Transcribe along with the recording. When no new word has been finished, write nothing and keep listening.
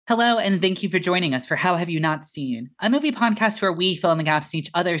Hello, and thank you for joining us for How Have You Not Seen, a movie podcast where we fill in the gaps in each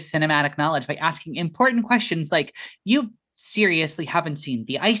other's cinematic knowledge by asking important questions like, you seriously haven't seen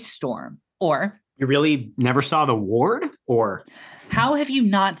The Ice Storm? Or, You really never saw The Ward? Or, how have you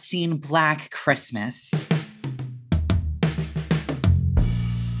not seen Black Christmas?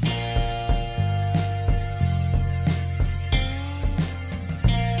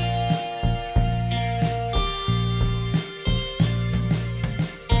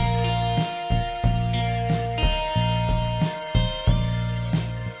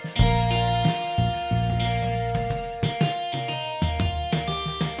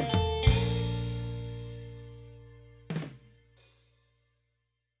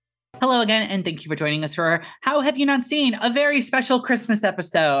 Hello again, and thank you for joining us for How Have You Not Seen, a very special Christmas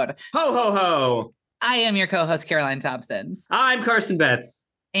episode. ho, ho, ho. I am your co-host, Caroline Thompson. I'm Carson Betts.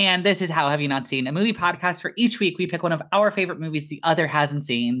 And this is How Have You Not Seen, a movie podcast where each week we pick one of our favorite movies the other hasn't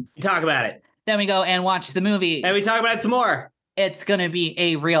seen. We talk about it. Then we go and watch the movie. And we talk about it some more. It's going to be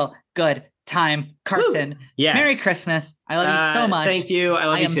a real good time. Carson, Woo. Yes. Merry Christmas. I love you so much. Thank you. I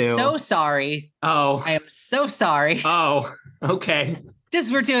love you too. I am so sorry. Oh. I am so sorry. Oh, okay.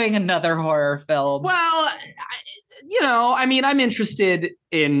 Just we're doing another horror film. Well, I'm interested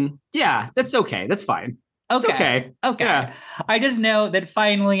in, that's okay. That's fine. It's okay. Okay. Yeah. I just know that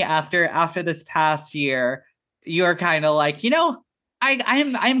finally after this past year, you're kind of like,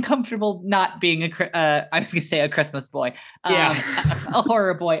 I'm comfortable not being I was gonna say a Christmas boy, a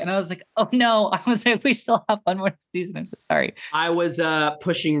horror boy, and I was like, oh no, I was like, we still have one more season. I'm so sorry. I was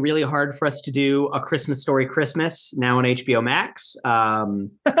pushing really hard for us to do A Christmas Story Christmas now on HBO Max.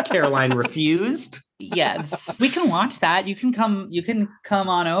 Caroline refused. Yes, we can watch that. You can come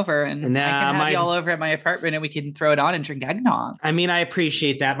on over, and I can have you all over at my apartment, and we can throw it on and drink eggnog. I mean, I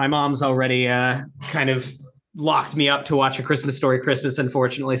appreciate that. My mom's already kind of locked me up to watch A Christmas Story Christmas,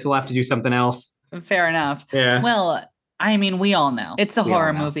 unfortunately, so we'll have to do something else. Fair enough. Yeah. Well, I mean, we all know. It's a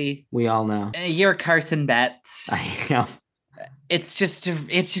horror movie. We all know. You're Carson Betts. I am. It's just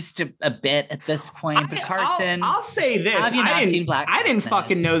a bit at this point. But Carson, I'll say this. Have you not seen Black I didn't Christmas?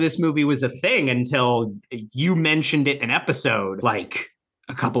 fucking know this movie was a thing until you mentioned it in an episode like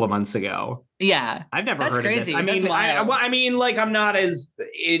a couple of months ago. Yeah. I've never That's heard crazy. of this. That's wild. I'm not as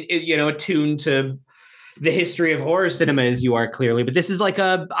attuned to the history of horror cinema as you are, clearly, but this is like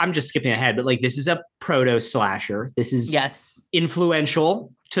I'm just skipping ahead, but like this is a proto slasher. This is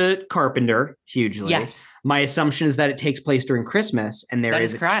influential to Carpenter hugely. Yes. My assumption is that it takes place during Christmas and there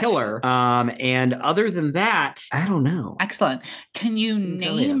is a killer. And other than that, I don't know. Excellent. Can you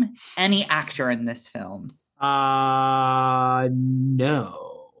name any actor in this film? No.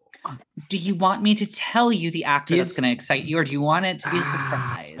 Do you want me to tell you the actor that's going to excite you, or do you want it to be a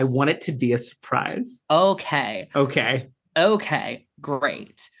surprise? I want it to be a surprise. Okay.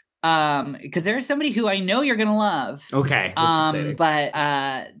 Great. Because there is somebody who I know you're going to love. Okay. That's exciting. But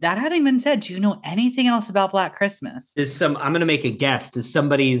that having been said, do you know anything else about Black Christmas? I'm going to make a guess. Does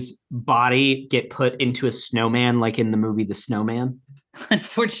somebody's body get put into a snowman like in the movie The Snowman?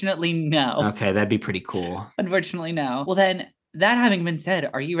 Unfortunately, no. Okay, that'd be pretty cool. Unfortunately, no. Well, then, that having been said,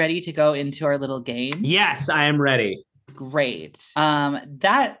 are you ready to go into our little game? Yes, I am ready. Great.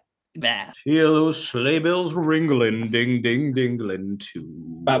 Hear those sleigh bells ringling, ding, ding, dingling too.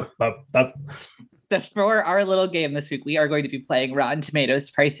 Bop, bop, bop. So for our little game this week, we are going to be playing Rotten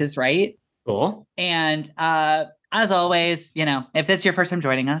Tomatoes Price is Right. Cool. And as always, if this is your first time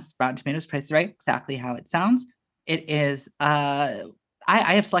joining us, Rotten Tomatoes Price is Right, exactly how it sounds. It is, I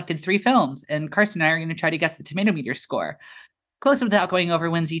have selected 3 films, and Carson and I are going to try to guess the tomato meter score. Close Without Going Over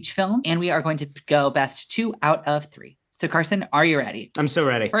wins each film, and we are going to go best 2 out of 3. So, Carson, are you ready? I'm so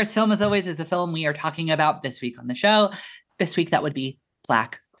ready. First film, as always, is the film we are talking about this week on the show. This week, that would be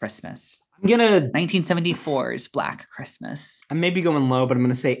Black Christmas. I'm gonna 1974's Black Christmas. I'm maybe going low, but I'm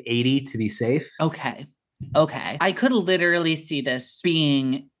gonna say 80 to be safe. Okay. I could literally see this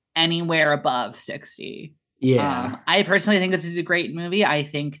being anywhere above 60. Yeah. I personally think this is a great movie. I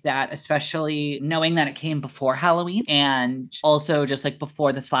think that, especially knowing that it came before Halloween and also just like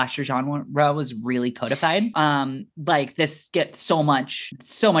before the slasher genre was really codified, like this gets so much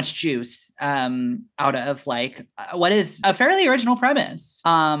juice out of like what is a fairly original premise.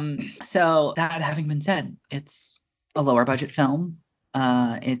 So that having been said, it's a lower budget film.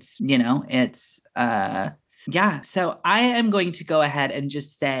 Yeah, so I am going to go ahead and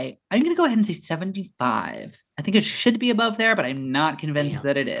just say, I'm going to go ahead and say 75. I think it should be above there, but I'm not convinced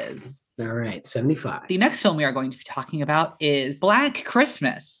that it is. All right, 75. The next film we are going to be talking about is Black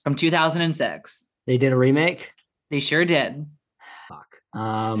Christmas from 2006. They did a remake? They sure did. Fuck.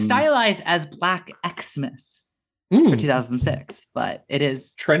 Stylized as Black Xmas. for 2006, but it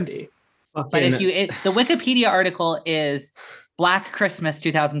is trendy. But if the Wikipedia article is Black Christmas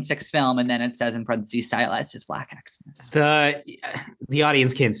 2006 film, and then it says in parentheses stylized as Black Xmas. The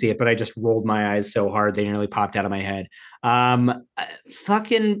audience can't see it, but I just rolled my eyes so hard they nearly popped out of my head.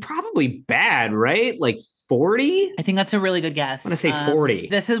 Fucking probably bad, right? Like 40? I think that's a really good guess. I'm gonna say 40.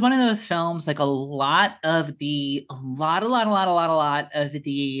 This is one of those films, like a lot of the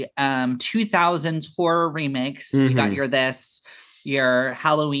 2000s horror remakes. You got your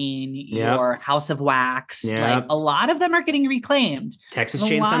Halloween, your House of Wax. Like a lot of them are getting reclaimed. Texas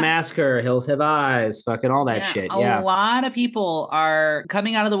Chainsaw Massacre, Hills Have Eyes, fucking all that shit. A lot of people are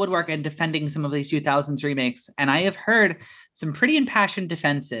coming out of the woodwork and defending some of these 2000s remakes. And I have heard some pretty impassioned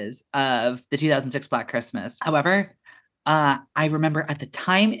defenses of the 2006 Black Christmas. However, I remember at the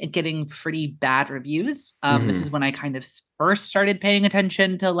time it getting pretty bad reviews. This is when I kind of first started paying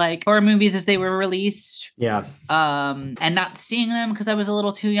attention to like horror movies as they were released. Yeah. And not seeing them because I was a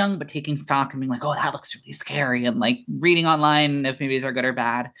little too young, but taking stock and being like, oh, that looks really scary. And like reading online if movies are good or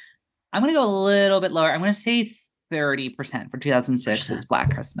bad. I'm going to go a little bit lower. I'm going to say 30% for 2006 is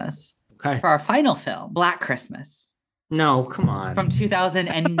Black Christmas. Okay. For our final film, Black Christmas. No, come on. From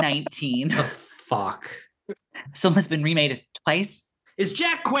 2019. The fuck. This film has been remade twice. Is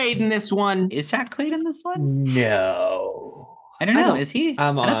Jack Quaid in this one? Is Jack Quaid in this one? No. I don't know. Is he?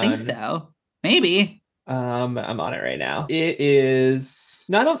 I don't think so. Maybe. I'm on it right now. It is.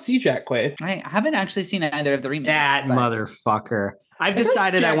 No, I don't see Jack Quaid. I haven't actually seen either of the remakes. That motherfucker. I've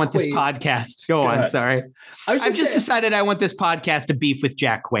decided I want this podcast. Go on, sorry. I've just decided I want this podcast to beef with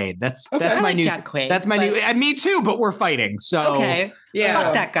Jack Quaid. That's my new Jack Quaid. That's my new, and me too, but we're fighting. So okay. Yeah.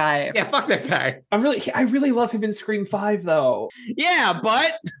 Fuck that guy. Yeah, fuck that guy. I really love him in Scream 5 though. Yeah,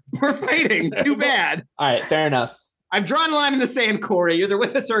 but we're fighting. Too bad. All right, fair enough. I've drawn a line in the sand, Corey. You're either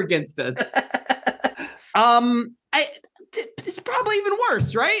with us or against us. It's probably even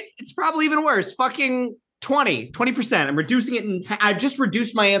worse, right? It's probably even worse. Fucking 20%. I'm reducing it I've just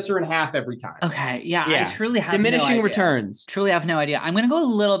reduced my answer in half every time. Okay. Yeah. I truly have diminishing no idea. returns. Truly have no idea. I'm going to go a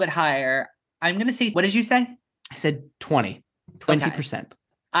little bit higher. I'm going to say, what did you say? I said 20%. Okay.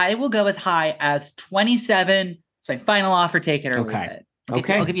 I will go as high as 27. It's my final offer. Take it or leave it.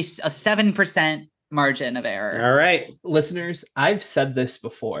 I'll give you a 7% margin of error. All right. Listeners, I've said this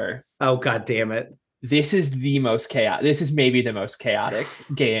before. Oh, God damn it. This is the most chaotic. This is maybe the most chaotic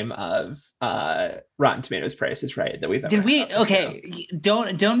game of Rotten Tomatoes Price is Right that we've ever. Did we? Okay,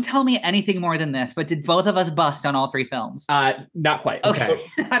 don't tell me anything more than this. But did both of us bust on all three films? Not quite. Okay,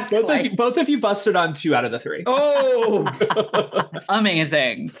 both of you busted on 2 out of the 3. Oh,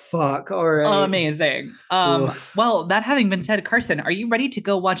 amazing! Fuck! All right, amazing. Well, that having been said, Carson, are you ready to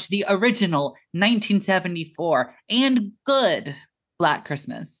go watch the original 1974 and good Black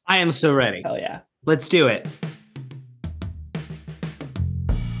Christmas? I am so ready. Hell yeah! Let's do it.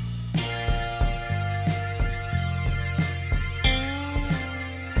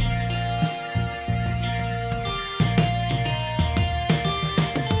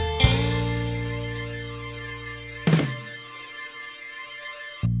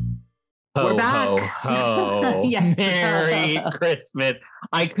 We're back. Ho, ho. Yeah. Merry Christmas.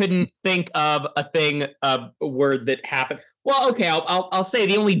 I couldn't think of a word that happened. Well, okay, I'll say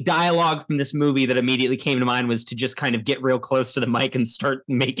the only dialogue from this movie that immediately came to mind was to just kind of get real close to the mic and start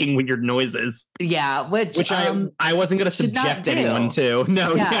making weird noises. Yeah, which I wasn't going to subject anyone to.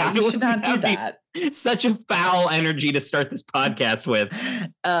 No, you should not do that. Such a foul energy to start this podcast with.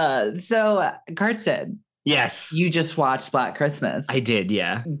 So, Carson. Yes. You just watched Black Christmas. I did,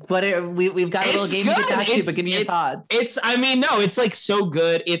 yeah. But we've got a little game to get back to, but give me your thoughts. It's like so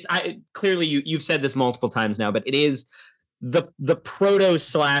good. Clearly you've said this multiple times now, but it is the proto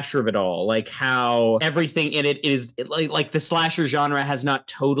slasher of it all. Like how everything in it is like the slasher genre has not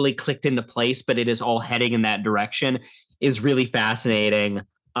totally clicked into place, but it is all heading in that direction is really fascinating.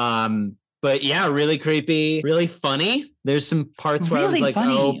 But yeah, really creepy, really funny. There's some parts where I was like,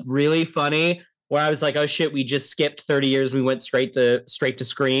 oh, really funny. Where I was like, oh shit, we just skipped 30 years. We went straight to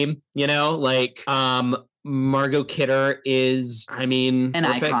Scream, you know, like Margot Kidder is, an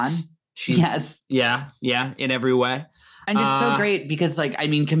perfect. Icon. She's yeah, in every way. And just so great because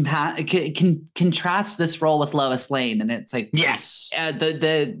contrast this role with Lois Lane, and it's like yes,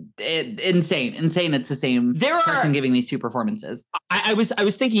 insane. It's the same person giving these two performances. I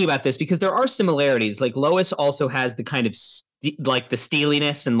was thinking about this because there are similarities. Like Lois also has the kind of like the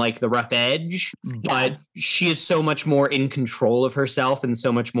steeliness and like the rough edge, but she is so much more in control of herself and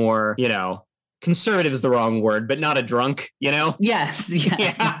so much more, conservative is the wrong word, but not a drunk, Yes.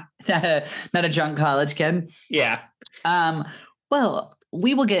 Yeah. Not a drunk college kid. Yeah. Well,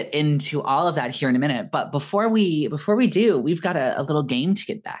 we will get into all of that here in a minute. But before we do, we've got a little game to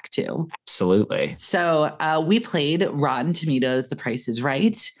get back to. Absolutely. So we played Rotten Tomatoes, The Price is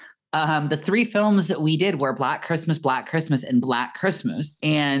Right. The 3 films that we did were Black Christmas, and Black Christmas.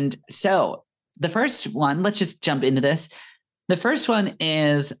 And so the first one, let's just jump into this. The first one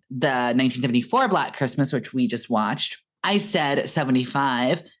is the 1974 Black Christmas, which we just watched. I said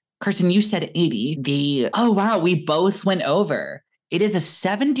 75. Kirsten, you said 80. Oh, wow, we both went over. It is a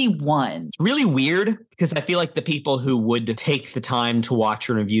 71. It's really weird because I feel like the people who would take the time to watch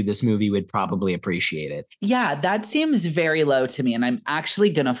and review this movie would probably appreciate it. Yeah, that seems very low to me, and I'm actually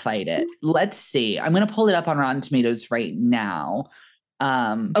going to fight it. Let's see. I'm going to pull it up on Rotten Tomatoes right now.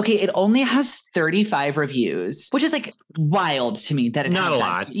 Okay, it only has 35 reviews, which is like wild to me that it not a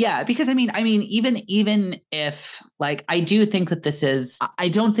lot. Yeah, because I mean, even if like I do think that I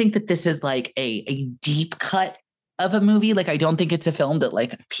don't think that this is like a deep cut of a movie. Like I don't think it's a film that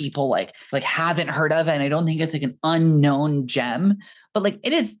like people like haven't heard of, and I don't think it's like an unknown gem. But like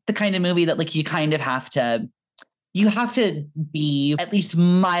it is the kind of movie that like you kind of have to be at least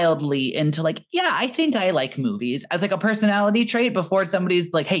mildly into like, yeah, I think I like movies as like a personality trait before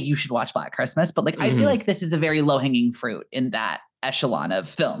somebody's like, hey, you should watch Black Christmas. But like, I feel like this is a very low hanging fruit in that echelon of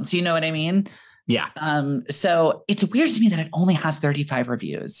films. You know what I mean? Yeah. So it's weird to me that it only has 35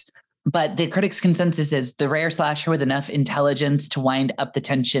 reviews. But the critics' consensus is the rare slasher with enough intelligence to wind up the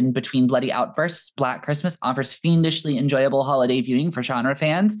tension between bloody outbursts. Black Christmas offers fiendishly enjoyable holiday viewing for genre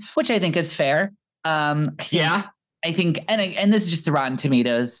fans, which I think is fair. I think, and this is just the Rotten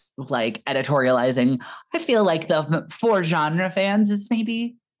Tomatoes like editorializing. I feel like for genre fans is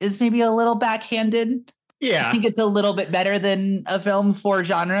maybe a little backhanded. Yeah, I think it's a little bit better than a film for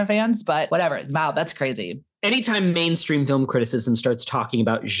genre fans, but whatever. Wow, that's crazy. Anytime mainstream film criticism starts talking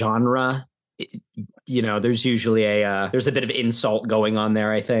about genre, there's usually there's a bit of insult going on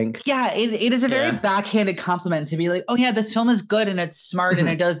there, I think. Yeah, it is a very backhanded compliment to be like, oh yeah, this film is good and it's smart and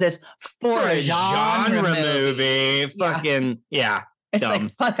it does this for a genre movie. Fucking yeah. It's dumb.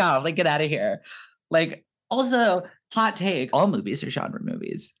 like, fuck off, like get out of here. Like also, hot take, all movies are genre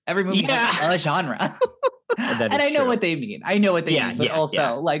movies. Every movie has a genre. And I know what they mean. But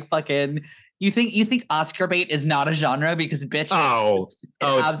also like fucking You think Oscar bait is not a genre because bitch?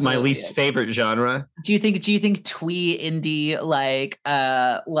 It's my least favorite genre. Do you think twee indie like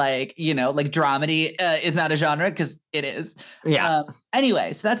dramedy is not a genre? Because it is. Yeah.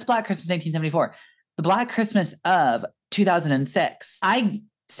 Anyway, so that's Black Christmas 1974. The Black Christmas of 2006. I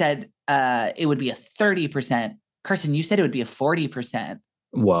said it would be a 30%. Kirsten, you said it would be a 40%.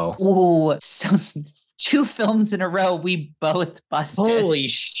 Whoa. Ooh, so 2 films in a row we both busted. Holy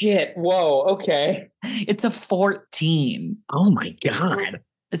shit. Whoa. Okay. It's a 14. Oh my God.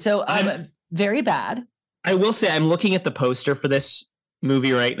 So very bad. I will say I'm looking at the poster for this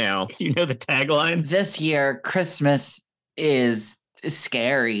movie right now. You know the tagline? This year, Christmas is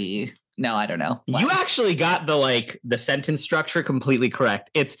scary. No, I don't know. What? You actually got the sentence structure completely correct.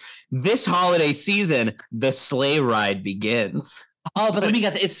 It's this holiday season, the sleigh ride begins. Oh, but let me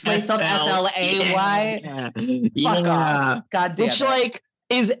guess. It's spelled SLAY? Yeah. Fuck off. God damn Which,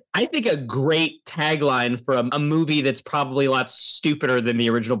 is, I think, a great tagline from a movie that's probably a lot stupider than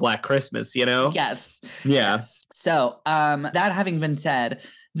the original Black Christmas, you know? Yes. Yeah. Yes. So, that having been said,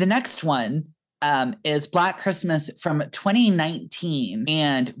 the next one is Black Christmas from 2019.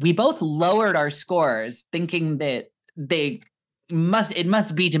 And we both lowered our scores thinking that it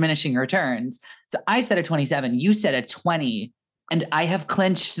must be diminishing returns. So I said a 27, you said a 20. And I have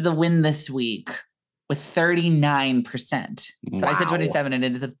clinched the win this week with 39%. So I said 27 and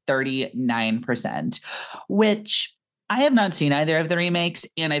it is a 39%, which I have not seen either of the remakes.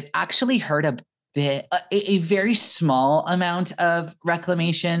 And I've actually heard a very small amount of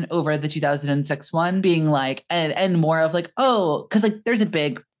reclamation over the 2006 one being like, and more of like, oh, because like there's a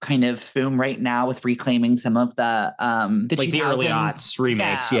big kind of boom right now with reclaiming some of the like the early aughts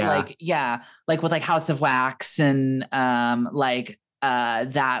remakes. Like with like House of Wax and that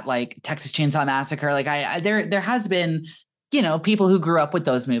like Texas Chainsaw Massacre. Like there has been, people who grew up with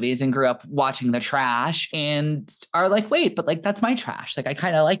those movies and grew up watching the trash and are like, wait, but like that's my trash. Like I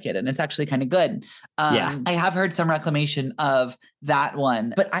kind of like it and it's actually kind of good. I have heard some reclamation of that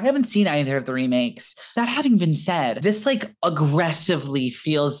one, but I haven't seen either of the remakes. That having been said, this like aggressively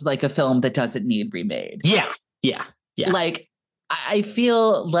feels like a film that doesn't need remade. Yeah. Like I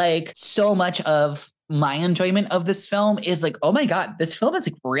feel like so much of my enjoyment of this film is like, oh my God, this film is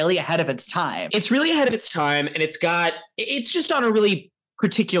like really ahead of its time. It's really ahead of its time, and it's just on a really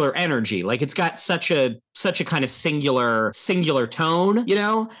particular energy. Like it's got such a kind of singular tone, you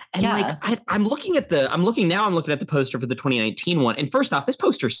know? And like I'm looking at the poster for the 2019 one. And first off, this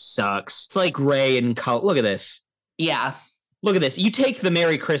poster sucks. It's like gray and color. Look at this. Yeah. Look at this. You take the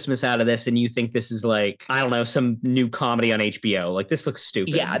Merry Christmas out of this and you think this is like, I don't know, some new comedy on HBO. Like this looks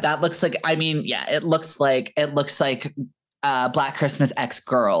stupid. Yeah, that looks like, I mean, yeah, it looks like Black Christmas X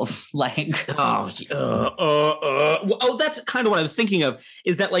Girls. Like, that's kind of what I was thinking of,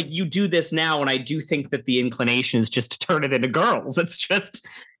 is that like you do this now, and I do think that the inclination is just to turn it into girls. It's just,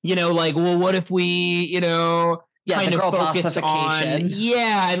 you know, like, well, what if we, you know, kind of focus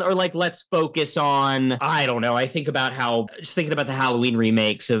on, or like let's focus on, I don't know. I think about just thinking about the Halloween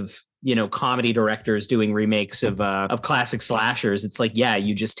remakes of, you know, comedy directors doing remakes of classic slashers. It's like, yeah,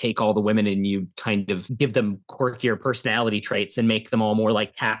 you just take all the women and you kind of give them quirkier personality traits and make them all more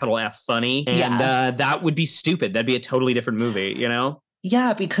like capital F funny. And that would be stupid. That'd be a totally different movie, you know?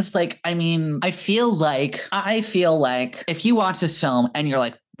 Yeah, because like, I mean, I feel like if you watch this film and you're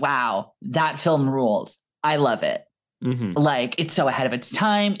like, wow, that film rules, I love it. Mm-hmm. Like it's so ahead of its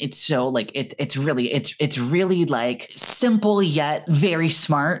time. It's so like it's really like simple yet very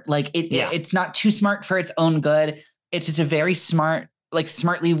smart. Like it's not too smart for its own good. It's just a very smart, like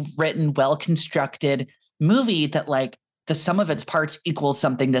smartly written, well constructed movie that like the sum of its parts equals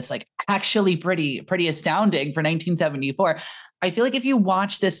something that's like actually pretty astounding for 1974. I feel like if you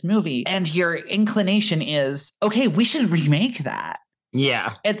watch this movie and your inclination is, okay, we should remake that.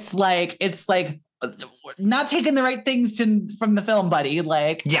 Yeah, it's like not taking the right things from the film, buddy.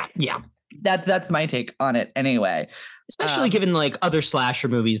 Like, yeah. That's my take on it anyway. Especially given like other slasher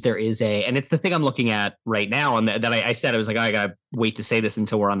movies, there is and it's the thing I'm looking at right now. And that I said, I was like, oh, I gotta wait to say this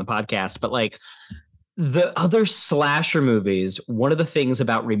until we're on the podcast. But like the other slasher movies, one of the things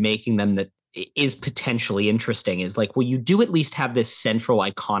about remaking them that is potentially interesting is like, well, you do at least have this central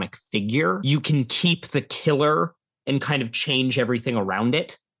iconic figure. You can keep the killer and kind of change everything around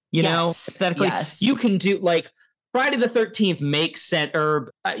it. You know, aesthetically, you can do like Friday the 13th makes sense,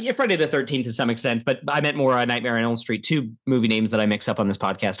 or Friday the 13th to some extent, but I meant more Nightmare on Elm Street, two movie names that I mix up on this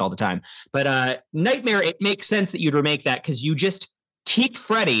podcast all the time. But Nightmare, it makes sense that you'd remake that because you just keep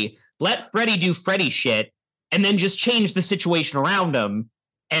Freddy, let Freddy do Freddy shit, and then just change the situation around him.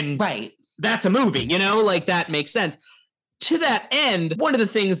 And that's a movie, you know, like that makes sense. To that end, one of the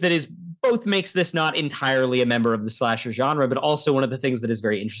things that is both makes this not entirely a member of the slasher genre, but also one of the things that is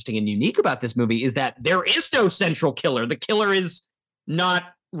very interesting and unique about this movie is that there is no central killer. The killer is not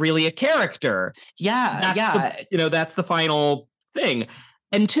really a character. That's the final thing.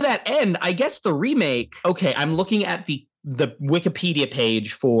 And to that end, I guess the remake, okay, I'm looking at the Wikipedia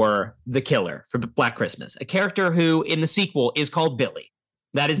page for the killer, for Black Christmas, a character who in the sequel is called Billy.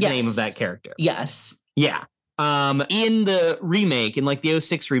 That is the name of that character. Yes. Yeah. In the remake, in like the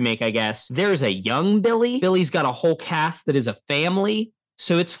 2006 remake, I guess, there's a young Billy. Billy's got a whole cast that is a family.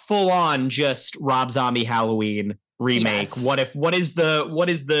 So it's full on just Rob Zombie Halloween remake. Yes. What is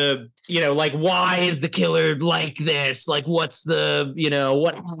the, you know, like, why is the killer like this? Like, what's the, you know,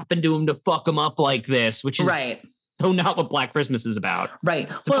 what happened to him to fuck him up like this? Which is so not what Black Christmas is about. Right.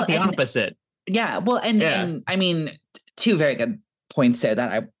 It's about the opposite. Yeah. Well, and I mean, two very good points there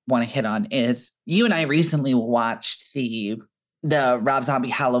that I want to hit on is you and I recently watched the Rob Zombie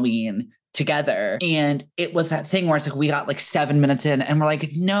Halloween together, and it was that thing where it's like we got like 7 minutes in and we're like,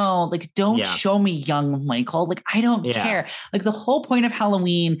 no, like don't show me young Michael, like I don't care. Like the whole point of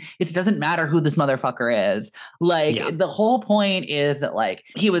Halloween is it doesn't matter who this motherfucker is. Like the whole point is that like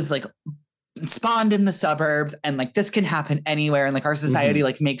he was like spawned in the suburbs and like this can happen anywhere, and like our society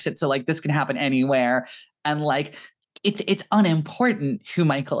like makes it so like this can happen anywhere, and like it's unimportant who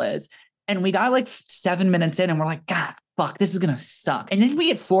Michael is. And we got like 7 minutes in and we're like, God, fuck, this is going to suck. And then we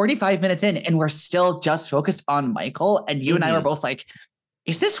get 45 minutes in and we're still just focused on Michael. And you and I were both like,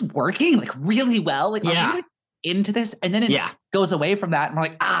 is this working like really well? Like, are we into this? And then it goes away from that. And we're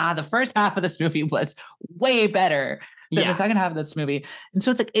like, the first half of this movie was way better than the second half of this movie. And so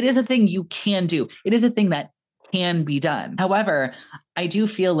it's like, it is a thing you can do. It is a thing that can be done. However, I do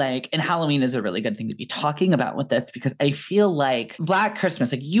feel like, and Halloween is a really good thing to be talking about with this, because I feel like Black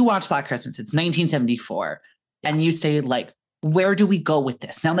Christmas, like you watch Black Christmas, it's 1974, and you say like, where do we go with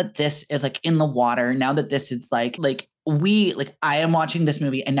this? Now that this is like in the water, now that this is like I am watching this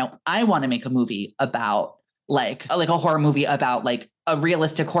movie and now I want to make a movie about like a horror movie about like a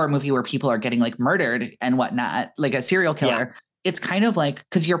realistic horror movie where people are getting like murdered and whatnot, like a serial killer. It's kind of like,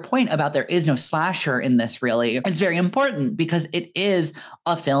 because your point about there is no slasher in this really is very important, because it is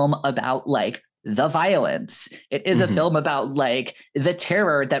a film about like the violence. It is a film about like the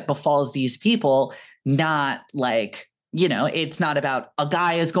terror that befalls these people, not like you know, it's not about a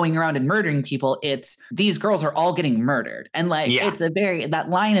guy is going around and murdering people. It's these girls are all getting murdered. And like, it's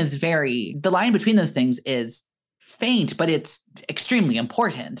the line between those things is faint, but it's extremely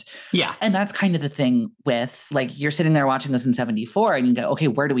important. Yeah. And that's kind of the thing with like, you're sitting there watching this in 74 and you go, okay,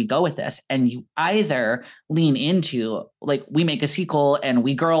 where do we go with this? And you either lean into like, we make a sequel and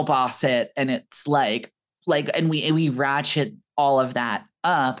we girl boss it. And it's like, and we ratchet all of that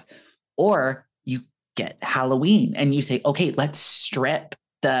up, or you get Halloween and you say, okay, let's strip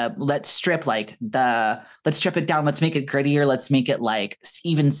it down. Let's make it grittier. Let's make it like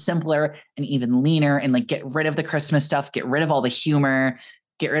even simpler and even leaner and like get rid of the Christmas stuff, get rid of all the humor,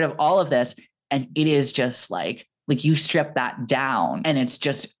 get rid of all of this. And it is just like you strip that down and it's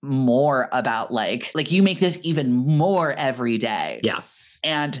just more about like you make this even more every day. Yeah.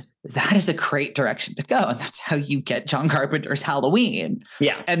 And that is a great direction to go. And that's how you get John Carpenter's Halloween.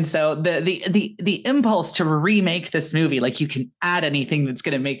 Yeah. And so the impulse to remake this movie, like you can add anything that's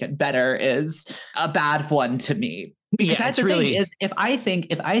going to make it better, is a bad one to me. Because that's the thing is, if I think,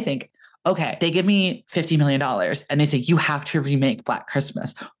 okay, they give me $50 million and they say, you have to remake Black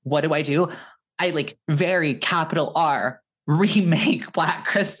Christmas. What do? I like very capital R remake Black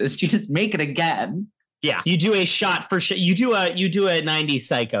Christmas. You just make it again. Yeah, you do a shot for shot. You do a 90s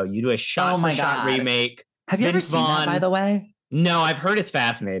Psycho. You do a shot for shot remake. Have you ever seen that, by the way? No, I've heard it's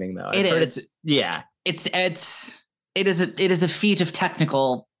fascinating though. It is a feat of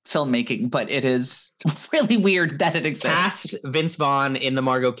technical filmmaking, but it is really weird that it exists. Cast Vince Vaughn in the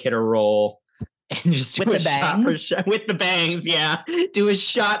Margot Kidder role and just do a shot for shot with the bangs. Yeah, do a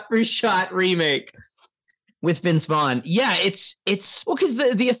shot for shot remake with Vince Vaughn. Yeah, it's well, because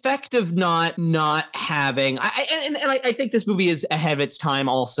the effect of not having I think this movie is ahead of its time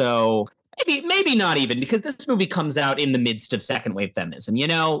also. Maybe not even, because this movie comes out in the midst of second wave feminism, you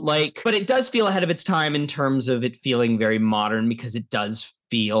know, like, but it does feel ahead of its time in terms of it feeling very modern, because it does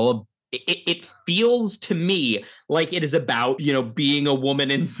feel it feels to me like it is about, you know, being a woman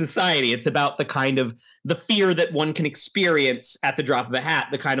in society. It's about the kind of the fear that one can experience at the drop of a hat,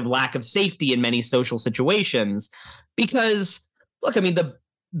 the kind of lack of safety in many social situations. Because look, I mean,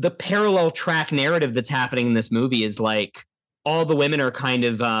 the parallel track narrative that's happening in this movie is like all the women are kind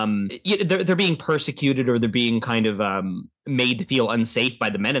of they're being persecuted, or they're being kind of made to feel unsafe by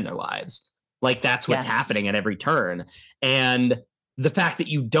the men in their lives. Like that's what's happening at every turn. And the fact that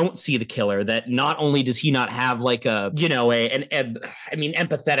you don't see the killer, that not only does he not have like a, you know,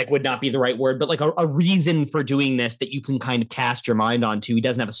 empathetic would not be the right word, but like a reason for doing this that you can kind of cast your mind onto. He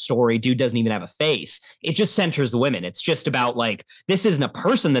doesn't have a story. Dude doesn't even have a face. It just centers the women. It's just about like, this isn't a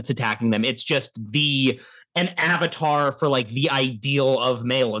person that's attacking them. It's just an avatar for like the ideal of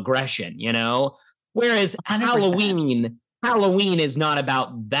male aggression, you know? Whereas 100%. Halloween is not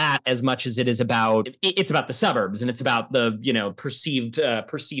about that as much as it is about, it's about the suburbs, and it's about the, you know, perceived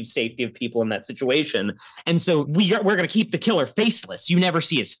safety of people in that situation. And so we're going to keep the killer faceless. You never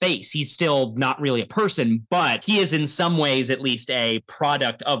see his face. He's still not really a person, but he is in some ways at least a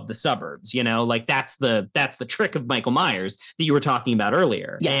product of the suburbs, you know, like that's the trick of Michael Myers that you were talking about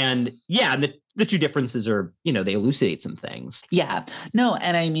earlier. Yes. And yeah, the two differences are, you know, they elucidate some things. Yeah, no.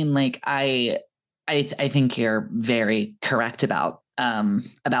 And I mean, like, I think you're very correct about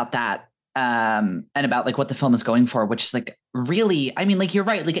that, and about like what the film is going for, which is like really, I mean, like you're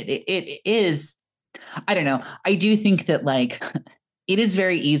right, like it is, I don't know. I do think that like it is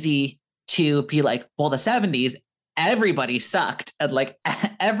very easy to be like, well, the 70s, everybody sucked and like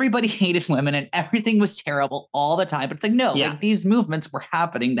everybody hated women and everything was terrible all the time. But it's like, no, like these movements were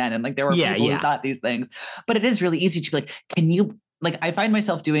happening then, and like there were people who thought these things. But it is really easy to be like, can you, like, I find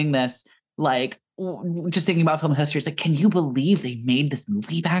myself doing this, like, just thinking about film history. It's like, can you believe they made this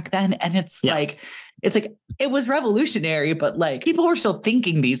movie back then? And it's like it was revolutionary, but like people were still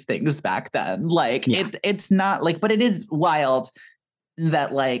thinking these things back then. Like it's not like, but it is wild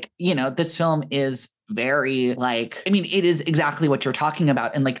that like, you know, this film is very like, I mean, it is exactly what you're talking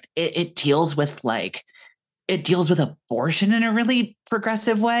about. And like it deals with abortion in a really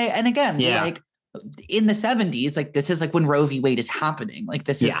progressive way. And again, like in the 70s, like this is like when Roe v. Wade is happening. Like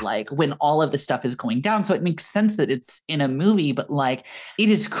this is like when all of the stuff is going down. So it makes sense that it's in a movie, but like it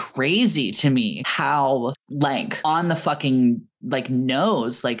is crazy to me how like on the fucking like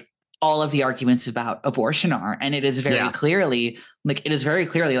nose, like all of the arguments about abortion are. And it is very clearly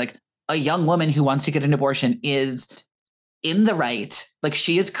like a young woman who wants to get an abortion is in the right. Like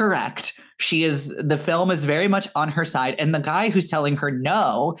she is correct. The film is very much on her side. And the guy who's telling her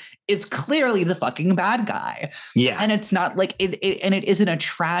no is clearly the fucking bad guy. Yeah. And it's not like it isn't a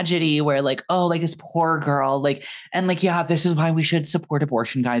tragedy where like, oh, like this poor girl, like, and like, yeah, this is why we should support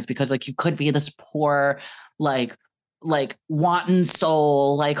abortion, guys, because like you could be this poor, like like wanton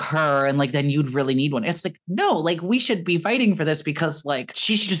soul like her, and like then you'd really need one. It's like, no, like we should be fighting for this because like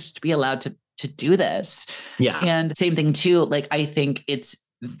she should just be allowed to do this. Yeah. And same thing too, like I think it's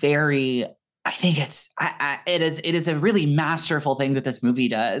very, I think it's it is a really masterful thing that this movie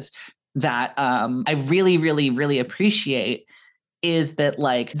does that I really, really, really appreciate, is that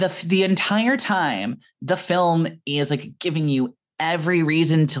like the entire time the film is like giving you every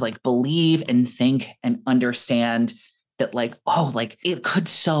reason to like believe and think and understand that like, oh, like it could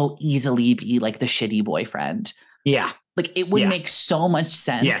so easily be like the shitty boyfriend. Yeah. Like it would make so much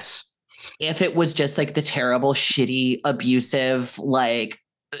sense. Yes. If it was just like the terrible, shitty, abusive, like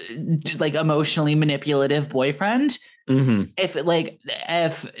emotionally manipulative boyfriend. Mm-hmm.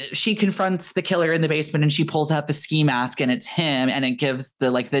 If she confronts the killer in the basement and she pulls out the ski mask and it's him, and it gives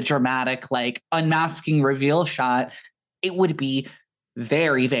the dramatic like unmasking reveal shot, it would be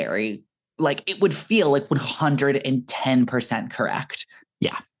very, very like, it would feel like 110% correct.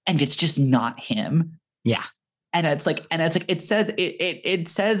 Yeah. And it's just not him. Yeah. And it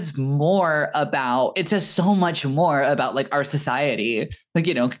says more about, it says so much more about like our society. Like,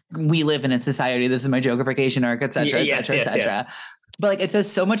 you know, we live in a society. This is my jokeification arc, et cetera, et cetera, et cetera. But like, it says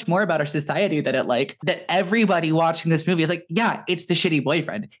so much more about our society that it like, that everybody watching this movie is like, yeah, it's the shitty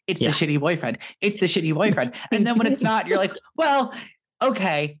boyfriend. It's the shitty boyfriend. It's the shitty boyfriend. And then when it's not, you're like, well,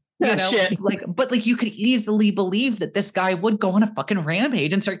 okay. You know, shit. Like, but like you could easily believe that this guy would go on a fucking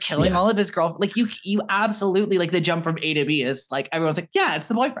rampage and start killing all of his girls. Like you absolutely, like the jump from A to B is like, everyone's like, yeah, it's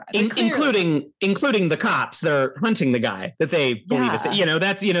the boyfriend, including the cops. They're hunting the guy that they believe it's. You know,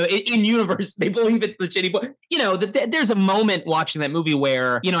 that's, you know, in universe they believe it's the shitty boy. You know, there's a moment watching that movie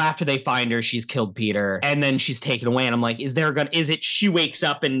where, you know, after they find her, she's killed Peter, and then she's taken away, and I'm like, is it? She wakes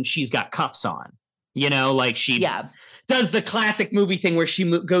up and she's got cuffs on. You know, like she does the classic movie thing where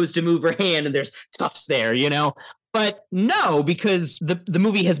she goes to move her hand and there's cuffs there, you know? But no, because the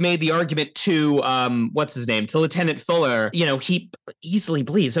movie has made the argument to, what's his name? To Lieutenant Fuller, you know, he easily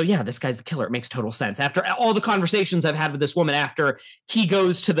believes, oh yeah, this guy's the killer. It makes total sense. After all the conversations I've had with this woman, after he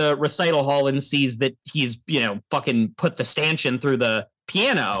goes to the recital hall and sees that he's, you know, fucking put the stanchion through the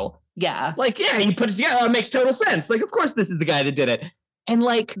piano. Yeah. Like, yeah, he put it together. It makes total sense. Like, of course, this is the guy that did it. And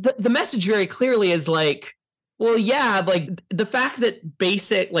like, the message very clearly is like, well, yeah, like the fact that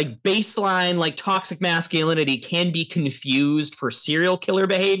baseline, like toxic masculinity can be confused for serial killer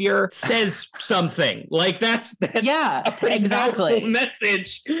behavior says something. Like that's yeah, a pretty exactly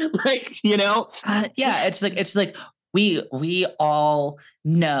message. Like, you know, yeah, it's like we all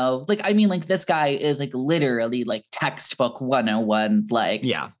know. Like, I mean, like this guy is like literally like textbook 101, like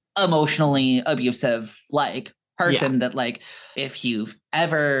emotionally abusive, like person that like, if you've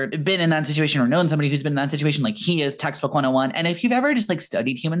ever been in that situation or known somebody who's been in that situation, like he is textbook 101. And if you've ever just like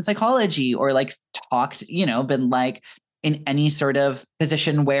studied human psychology or like talked, you know, been like in any sort of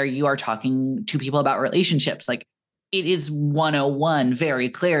position where you are talking to people about relationships, like it is 101 very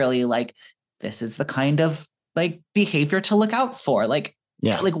clearly, like this is the kind of like behavior to look out for, like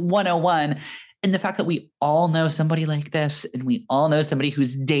 101. And the fact that we all know somebody like this, and we all know somebody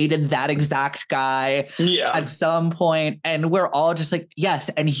who's dated that exact guy at some point, and we're all just like, yes,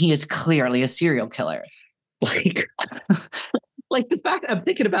 and he is clearly a serial killer. Like, like the fact I'm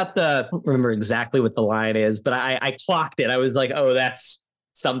thinking about I don't remember exactly what the line is, but I clocked it. I was like, oh, that's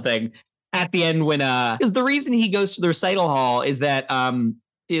something. At the end when because the reason he goes to the recital hall is that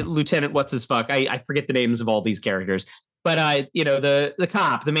Lieutenant what's his fuck, I forget the names of all these characters, but you know, the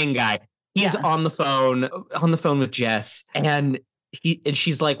cop, the main guy. He's on the phone with Jess, and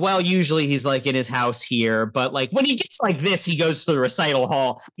she's like, well, usually he's like in his house here, but like when he gets like this, he goes to the recital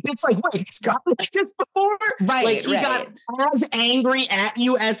hall. It's like, wait, he's got like this before? Right. Like he got as angry at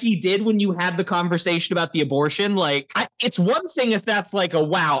you as he did when you had the conversation about the abortion. Like it's one thing if that's like a,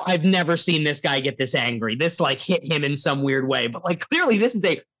 wow, I've never seen this guy get this angry. This like hit him in some weird way, but like clearly this is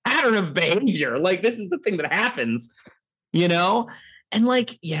a pattern of behavior. Like this is the thing that happens, you know? And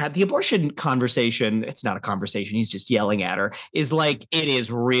like, yeah, the abortion conversation, it's not a conversation, he's just yelling at her, is like, it is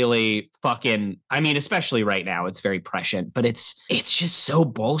really fucking, I mean, especially right now, it's very prescient, but it's just so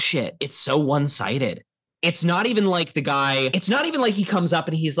bullshit. It's so one-sided. It's not even like it's not even like he comes up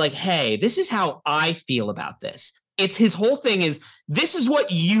and he's like, hey, this is how I feel about this. It's his whole thing is, this is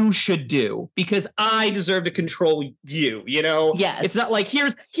what you should do because I deserve to control you, you know? Yes. It's not like,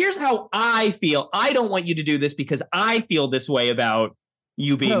 here's how I feel. I don't want you to do this because I feel this way about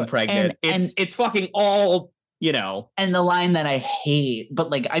you being pregnant. It's fucking all you know. And the line that I hate, but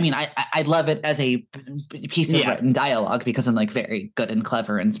like, I mean, I love it as a piece of written dialogue because I'm like very good and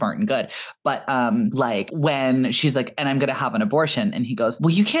clever and smart and good. But like when she's like, and I'm going to have an abortion, and he goes,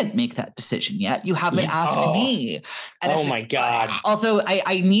 well, you can't make that decision yet. You haven't asked me. And oh my God. Also,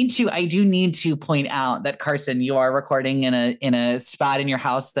 I do need to point out that, Carson, you are recording in a spot in your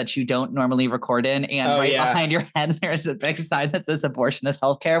house that you don't normally record in. And behind your head, there's a big sign that says abortionist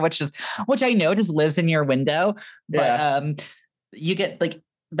healthcare, which I know just lives in your window. But you get like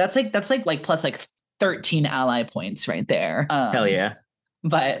that's like plus like 13 ally points right there. Hell yeah.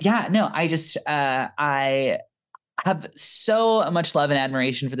 But yeah, no, I just I have so much love and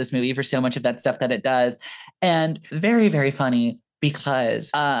admiration for this movie, for so much of that stuff that it does. And very, very funny because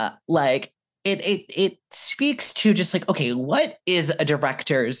like it speaks to just like, okay, what is a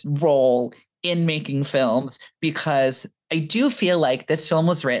director's role in making films? Because I do feel like this film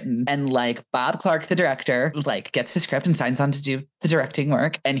was written and like Bob Clark, the director, like gets the script and signs on to do the directing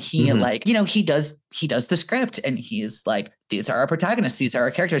work. And he like, you know, he does the script and he's like, these are our protagonists. These are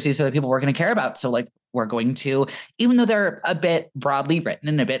our characters. These are the people we're going to care about. So like, we're going to, even though they're a bit broadly written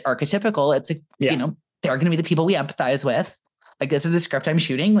and a bit archetypical, it's like, you know, they're going to be the people we empathize with. Like, this is the script I'm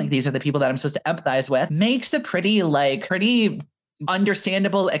shooting. Like, these are the people that I'm supposed to empathize with. Makes a pretty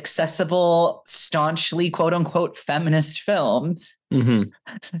understandable, accessible, staunchly quote unquote feminist film. And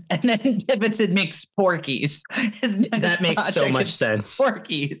then Ibbotson makes Porky's. That makes so much sense.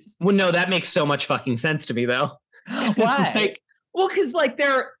 Porky's. Well, no, that makes so much fucking sense to me though. Why? Like, well, because like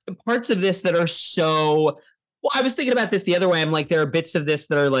there are parts of this that are so. Well, I was thinking about this the other way. I'm like, there are bits of this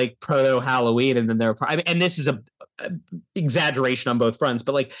that are like proto Halloween, and then there are. I mean, and this is a exaggeration on both fronts,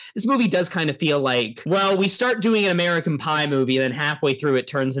 but like this movie does kind of feel like, well, we start doing an American Pie movie, and then halfway through it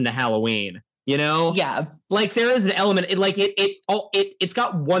turns into Halloween. You know? Yeah. Like there is an element. It's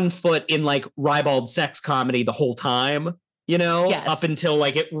got one foot in like ribald sex comedy the whole time. You know, up until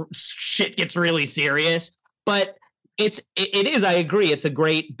like shit gets really serious, but. It is, I agree. It's a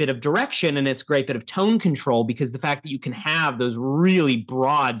great bit of direction and it's a great bit of tone control, because the fact that you can have those really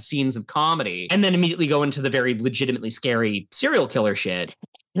broad scenes of comedy and then immediately go into the very legitimately scary serial killer shit.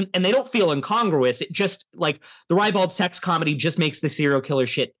 And they don't feel incongruous. It just like the ribald sex comedy just makes the serial killer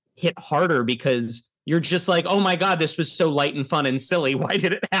shit hit harder, because you're just like, oh my God, this was so light and fun and silly. Why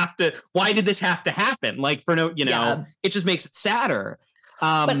did this have to happen? Like for no, it just makes it sadder.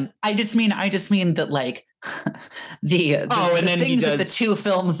 But I just mean that like, the things that the two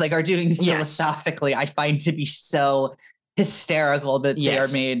films like are doing philosophically, I find to be so hysterical that they are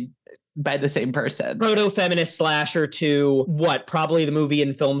made by the same person. Proto-feminist slasher to probably the movie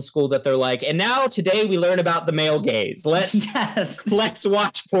in film school that they're like, and now today we learn about the male gaze. Let's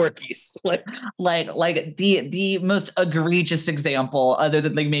watch Porky's. Like the most egregious example, other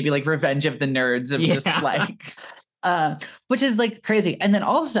than like maybe like Revenge of the Nerds, of just like which is like crazy. And then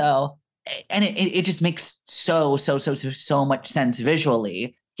also, and it just makes so much sense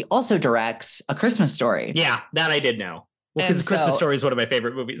visually. He also directs A Christmas Story. Yeah, that I did know. Well, because A Christmas Story is one of my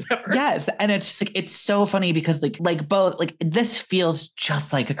favorite movies ever. Yes, and it's just like, it's so funny because like both, like this feels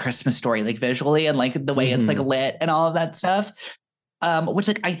just like A Christmas Story, like visually, and like the way it's like lit and all of that stuff. Which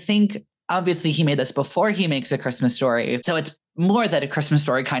like I think obviously he made this before he makes A Christmas Story, so it's more that A Christmas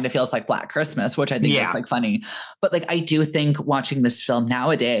Story kind of feels like Black Christmas, which I think is like funny. But like I do think watching this film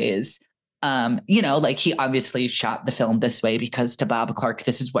nowadays, you know, like he obviously shot the film this way because to Bob Clark,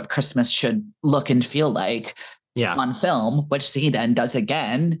 this is what Christmas should look and feel like on film, which he then does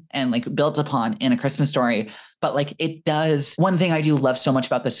again and like built upon in A Christmas Story. But like it does, one thing I do love so much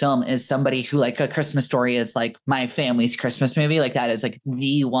about this film is somebody who like A Christmas Story is like my family's Christmas movie. Like that is like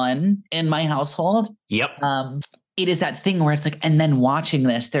the one in my household. Yep. It is that thing where it's like, and then watching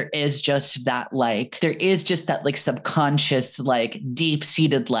this, there is just that subconscious, like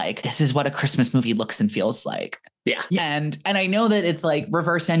deep-seated, like, this is what a Christmas movie looks and feels like. Yeah. And I know that it's like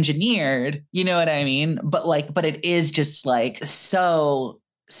reverse engineered, you know what I mean? But it is just like so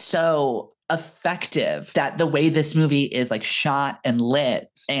effective that the way this movie is like shot and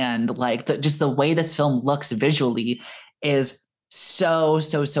lit and like just the way this film looks visually is so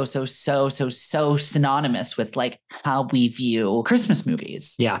synonymous with like how we view Christmas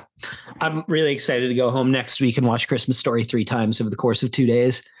movies. Yeah. I'm really excited to go home next week and watch Christmas Story 3 times over the course of 2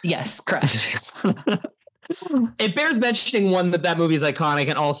 days. Yes, correct. It bears mentioning, one, that movie is iconic,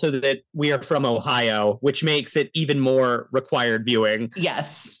 and also that we are from Ohio, which makes it even more required viewing.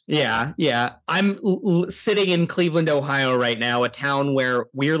 Yes. Yeah. I'm sitting in Cleveland, Ohio right now, a town where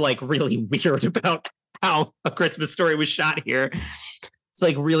we're like really weird about how A Christmas Story was shot here. It's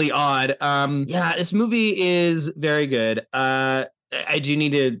like really odd. This movie is very good. I do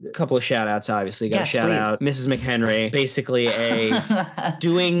need a couple of shout outs. Obviously, got to shout out Mrs. McHenry, basically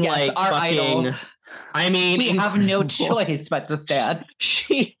doing like our fucking. Idol. I mean, we have no choice but to stand.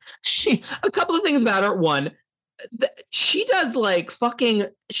 She. A couple of things about her. One, she does like fucking.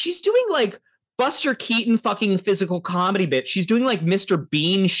 She's doing like Buster Keaton fucking physical comedy bit. She's doing like Mr.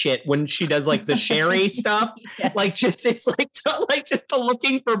 Bean shit when she does like the Sherry stuff. Yes. Like just it's like just the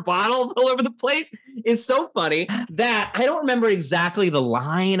looking for bottles all over the place is so funny. That I don't remember exactly the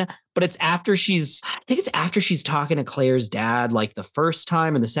line, but it's after I think it's after she's talking to Claire's dad like the first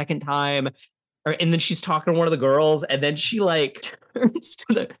time and the second time. And then she's talking to one of the girls, and then she like turns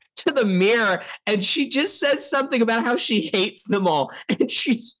to the mirror, and she just says something about how she hates them all, and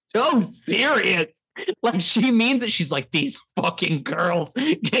she's so serious. Like she means it. She's like, these fucking girls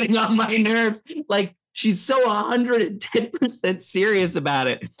getting on my nerves. Like she's so 110% serious about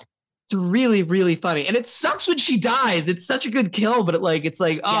it. It's really, really funny. And it sucks when she dies. It's such a good kill, but it's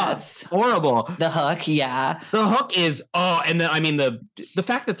like, it's horrible. The hook, yeah. The hook is, and then, I mean, the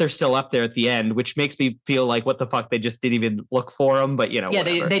fact that they're still up there at the end, which makes me feel like, what the fuck, they just didn't even look for them, but yeah,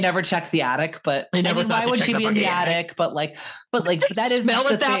 they never checked the attic, but they never why would she be in the attic? But that is smell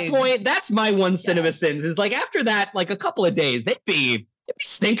at that point. That's my one cinema sins is like, after that, like a couple of days, they'd be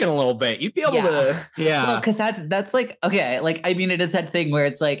stinking a little bit. You'd be able to, Well, because that's like, okay, like, I mean, it is that thing where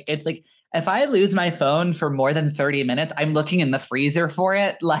it's like if I lose my phone for more than 30 minutes, I'm looking in the freezer for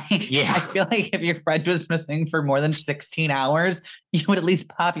it. Like, I feel like if your friend was missing for more than 16 hours, you would at least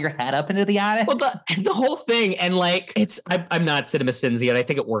pop your head up into the attic. Well, the whole thing, and like, I'm not cinema sins yet. I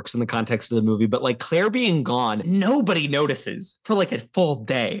think it works in the context of the movie, but like Claire being gone, nobody notices for like a full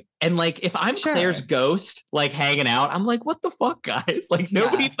day. And like, if I'm Claire's ghost, like hanging out, I'm like, what the fuck, guys? Like,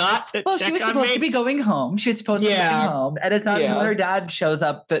 nobody thought to check on me. Well, she was supposed to be going home. She was supposed to be going home. And it's not until her dad shows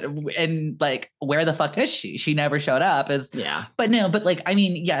up and like, where the fuck is she? She never showed up. But like, I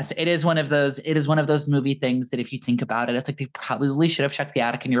mean, yes, it is one of those movie things that if you think about it, it's like they probably should have checked the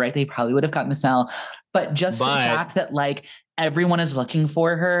attic, and you're right, they probably would have gotten the smell. But the fact that like everyone is looking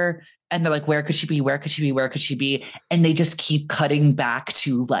for her, and they're like, where could she be? Where could she be? Where could she be? And they just keep cutting back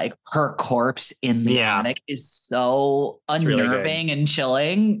to like her corpse in the attic is so unnerving and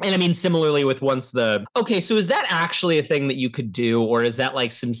chilling. And I mean, similarly with so is that actually a thing that you could do? Or is that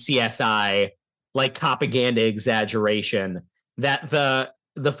like some CSI, like propaganda exaggeration that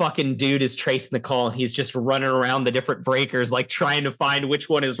the fucking dude is tracing the call? He's just running around the different breakers, like trying to find which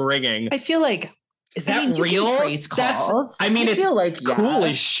one is ringing. I feel like, is that real? I feel like cool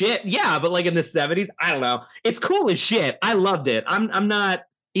as shit. Yeah, but like in the 70s, I don't know. It's cool as shit. I loved it. I'm not.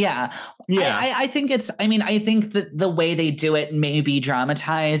 Yeah. I think I think that the way they do it may be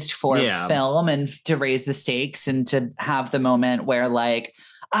dramatized for film and to raise the stakes and to have the moment where like,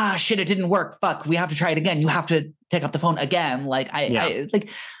 shit, it didn't work. Fuck, we have to try it again. You have to pick up the phone again. Like I like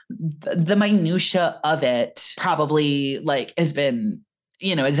the minutia of it probably like has been,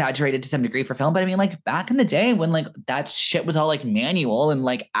 exaggerated to some degree for film. But I mean, like back in the day when like that shit was all like manual and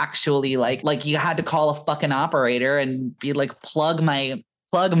like actually like you had to call a fucking operator and be like, plug my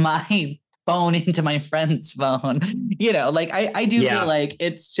phone into my friend's phone, like I do feel like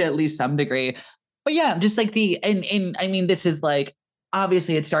it's to at least some degree. But yeah, just like and I mean, this is like,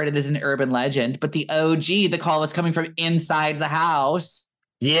 obviously it started as an urban legend, but the OG, the call was coming from inside the house.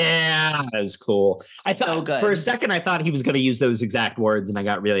 Yeah, that was cool. I thought for a second I thought he was going to use those exact words, and I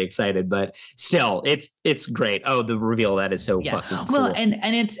got really excited. But still, it's great. Oh, the reveal of that is so fucking cool. Well, and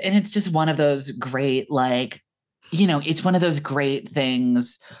it's just one of those great, like, it's one of those great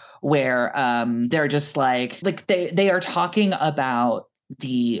things where they're just like they are talking about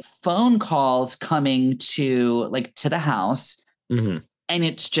the phone calls coming to the house, and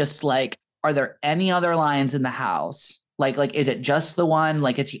it's just like, are there any other lines in the house? Like, is it just the one?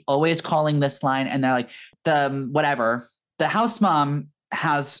 Like, is he always calling this line? And they're like, the house mom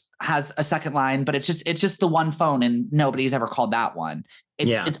has a second line, but it's just the one phone, and nobody's ever called that one.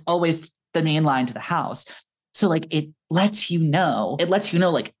 It's always the main line to the house. So like it lets you know,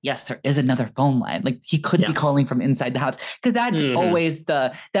 like, yes, there is another phone line. Like he could be calling from inside the house, because that's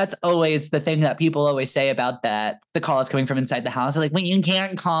always the thing that people always say about that. The call is coming from inside the house. Like, when you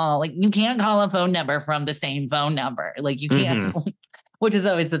can't call a phone number from the same phone number. Like you can't, which is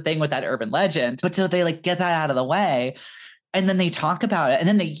always the thing with that urban legend. But so they like get that out of the way, and then they talk about it, and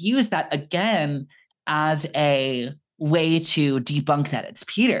then they use that again as a way to debunk that it's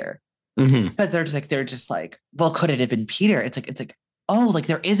Peter. Because they're just like, well, could it have been Peter? It's like, oh, like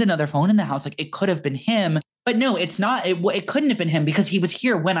there is another phone in the house. Like it could have been him, but no, it's not. It couldn't have been him because he was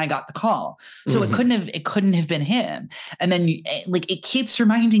here when I got the call. So it couldn't have been him. And then like it keeps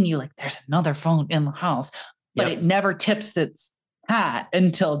reminding you like there's another phone in the house, but it never tips its hat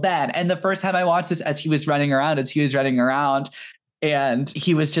until then. And the first time I watched this as he was running around, and he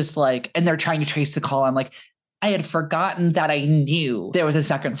was just like, and they're trying to trace the call. I'm like, I had forgotten that I knew there was a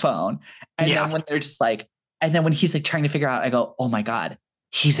second phone. And then when they're just like, and then when he's like trying to figure out, I go, oh my God,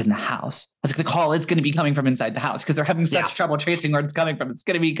 he's in the house. I was like, the call is going to be coming from inside the house because they're having such trouble tracing where it's coming from. It's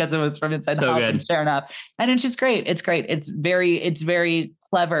going to be because it was from inside the house. And sure enough. And it's just great. It's great. It's very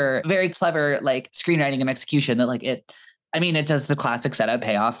clever, like screenwriting and execution that like it does the classic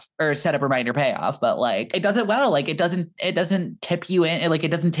setup reminder payoff, but like it does it well. Like it doesn't tip you in. Like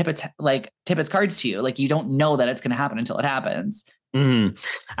it doesn't tip its cards to you. Like you don't know that it's going to happen until it happens.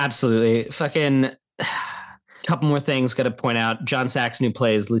 Absolutely. Fucking couple more things got to point out. John Saxon, who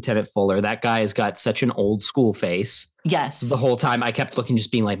plays Lieutenant Fuller, that guy has got such an old school face. Yes. The whole time I kept looking,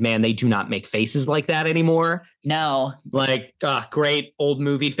 just being like, man, they do not make faces like that anymore. No. Like, great old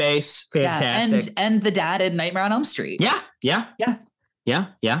movie face. Fantastic. Yeah, and the dad in Nightmare on Elm Street. Yeah.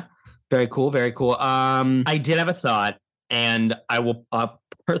 Very cool. I did have a thought, and I will part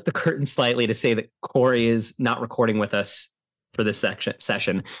the curtain slightly to say that Corey is not recording with us for this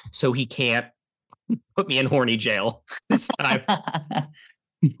session, so he can't put me in horny jail this time.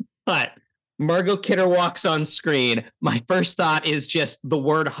 But Margot Kidder walks on screen. My first thought is just the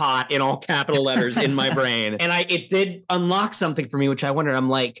word hot in all capital letters in my brain. And it did unlock something for me, which I wondered, I'm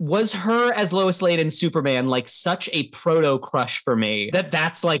like, was her as Lois Lane in Superman like such a proto crush for me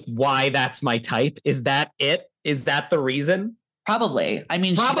that's like why that's my type? Is that it? Is that the reason? Probably. I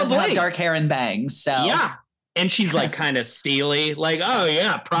mean, she does have dark hair and bangs, so. Yeah. And she's like kind of steely, like, oh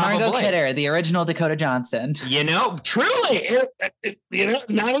yeah, probably. Margot Kidder, the original Dakota Johnson. Truly,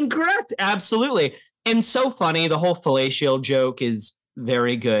 not incorrect. Absolutely. And so funny. The whole fellatio joke is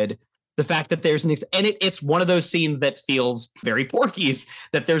very good. The fact that there's it's one of those scenes that feels very Porky's,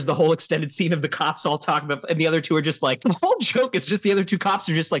 that there's the whole extended scene of the cops all talking about, and the other two are just like, the whole joke is just the other two cops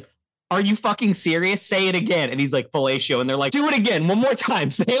are just like, are you fucking serious? Say it again. And he's like, fellatio. And they're like, do it again. One more time.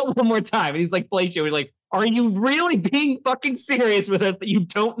 Say it one more time. And he's like, fellatio. And he's like, are you really being fucking serious with us that you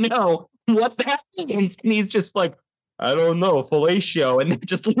don't know what that means? And he's just like, I don't know, fellatio. And they're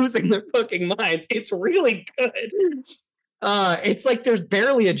just losing their fucking minds. It's really good. It's like there's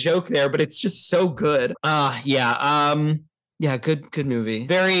barely a joke there, but it's just so good. Yeah, good movie.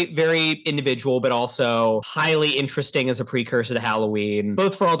 Very, very individual, but also highly interesting as a precursor to Halloween,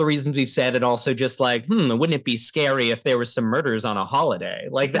 both for all the reasons we've said, and also just like, wouldn't it be scary if there was some murders on a holiday?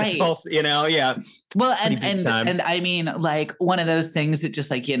 Like that's also, yeah. Well, and I mean, like one of those things that just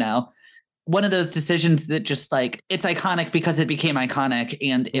like, one of those decisions that just like, it's iconic because it became iconic.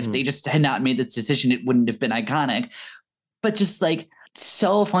 And if they just had not made this decision, it wouldn't have been iconic. But just like,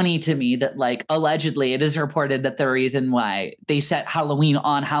 so funny to me that like allegedly it is reported that the reason why they set Halloween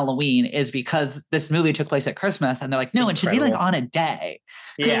on Halloween is because this movie took place at Christmas, and they're like, no, it should be like on a day.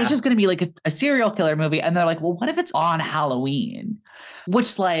 It was just going to be like a serial killer movie, and they're like, well, what if it's on Halloween?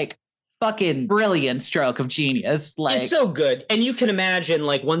 Which like fucking brilliant stroke of genius. Like, it's so good. And you can imagine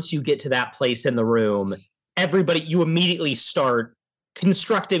like once you get to that place in the room, you immediately start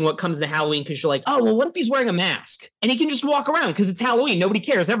constructing what comes to Halloween, because you're like, oh, well, what if he's wearing a mask and he can just walk around because it's Halloween? Nobody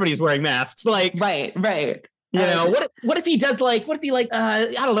cares. Everybody's wearing masks. Like, right. What if he does like,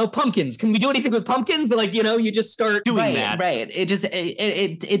 I don't know, pumpkins? Can we do anything with pumpkins? Like, you just start doing that. Right. It just,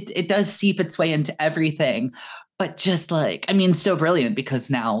 it does seep its way into everything. But just like, I mean, so brilliant because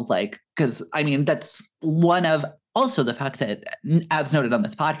now that's one of also the fact that, as noted on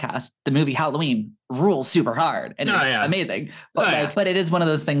this podcast, the movie Halloween rules super hard and it's amazing. But but it is one of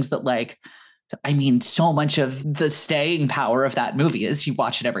those things that like, I mean, so much of the staying power of that movie is you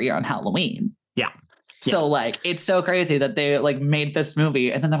watch it every year on Halloween. Yeah. So like, it's so crazy that they like made this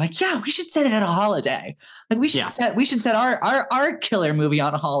movie and then they're like, yeah, we should set it at a holiday. Like we should set our killer movie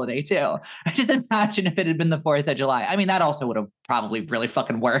on a holiday too. I just imagine if it had been the 4th of July. I mean, that also would have probably really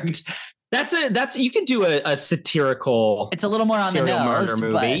fucking worked. That's you could do a satirical. It's a little more on the nose murder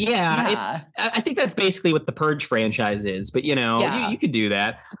movie. I think that's basically what the Purge franchise is. But you could do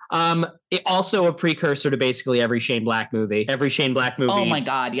that. It also a precursor to basically every Shane Black movie. Oh my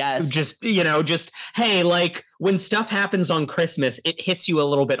God, yes. Just hey, like when stuff happens on Christmas, it hits you a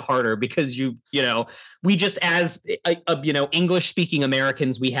little bit harder because we just as English speaking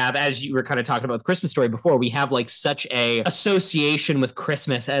Americans, we have, as you were kind of talking about the Christmas Story before, we have like such a association with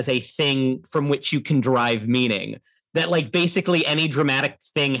Christmas as a thing from which you can derive meaning, that like basically any dramatic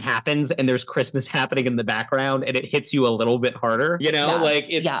thing happens and there's Christmas happening in the background and it hits you a little bit harder, like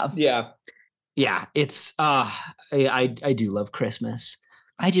it's it's I do love Christmas.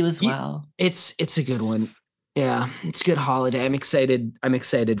 I do as well. It's a good one. Yeah, it's a good holiday. I'm excited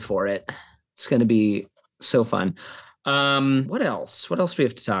for it. It's going to be so fun. What else? What else do we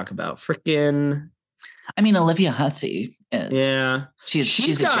have to talk about? Freaking. I mean, Olivia Hussey is. Yeah.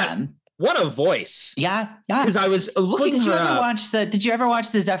 She's got. A gem. What a voice. Yeah. Because I was looking did you ever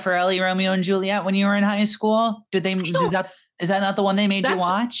watch the Zeffirelli Romeo and Juliet when you were in high school? Is that not the one they made you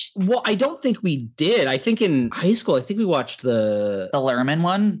watch? Well, I don't think we did. I think in high school, we watched the Lerman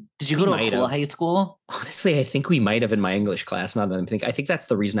one. Did you go to a cool high school? Honestly, I think we might have in my English class. Now that I'm thinking, I think that's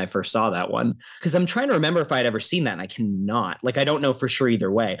the reason I first saw that one. Because I'm trying to remember if I'd ever seen that, and I cannot. Like, I don't know for sure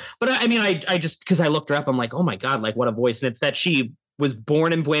either way. But I mean, I just, because I looked her up, I'm like, oh my God, like what a voice. And it's that she was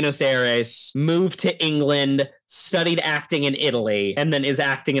born in Buenos Aires, moved to England, studied acting in Italy, and then is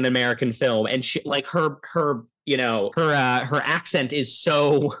acting in American film. And she, like her accent is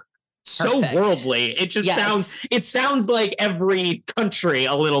so Perfect. Worldly. It just sounds like every country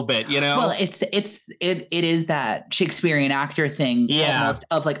a little bit, you know? Well, it is that Shakespearean actor thing almost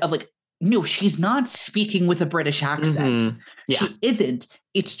of like no, she's not speaking with a British accent. Mm-hmm. Yeah. She isn't.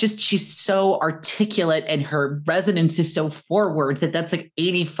 It's just she's so articulate and her resonance is so forward that's like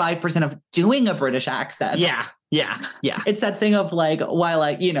 85% of doing a British accent. Yeah. It's that thing of like why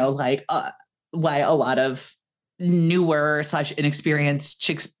a lot of newer /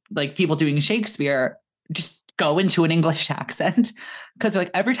 inexperienced people doing Shakespeare just go into an English accent, because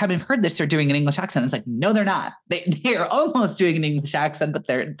like every time I've heard this, they're doing an English accent. It's like, no, they're not. They're almost doing an English accent, but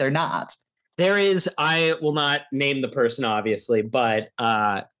they're not. There is, I will not name the person obviously, but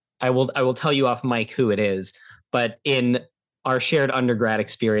I will tell you off mic who it is. But in our shared undergrad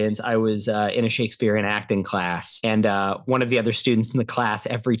experience, I was in a Shakespearean acting class, and one of the other students in the class,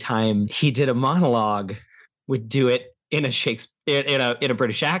 every time he did a monologue, would do it in a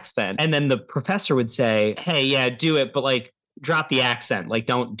British accent. And then the professor would say, hey, yeah, do it, but like drop the accent. Like,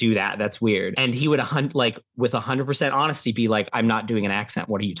 don't do that. That's weird. And he would with 100% honesty be like, I'm not doing an accent.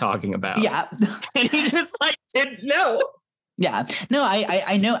 What are you talking about? Yeah. And he just like didn't know. Yeah. No,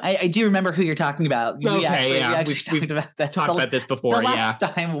 I know. I do remember who you're talking about. We've talked about this before. The last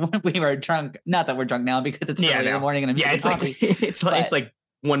time when we were drunk, not that we're drunk now because it's early in the morning and I'm it's coffee. It's like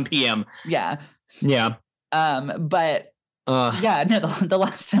 1 p.m. Yeah. Yeah. But the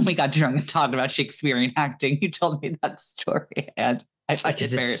last time we got drunk and talked about Shakespearean acting, you told me that story, and I find it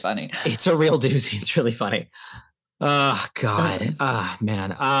very funny. It's a real doozy. It's really funny. Oh God. Oh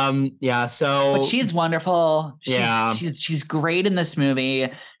man. Yeah. So, but she's wonderful. She's great in this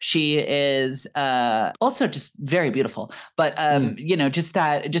movie. She is also just very beautiful. But just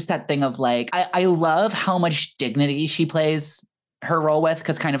that thing of like, I love how much dignity she plays her role with,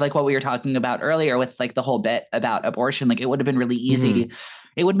 because kind of like what we were talking about earlier with like the whole bit about abortion, like it would have been really easy. Mm-hmm.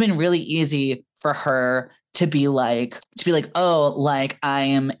 It would have been really easy for her to be like, oh, like I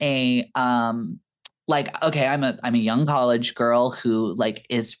am a I'm a young college girl who like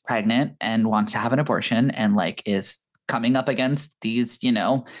is pregnant and wants to have an abortion and like is coming up against these,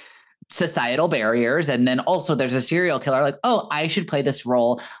 societal barriers. And then also there's a serial killer, like, oh, I should play this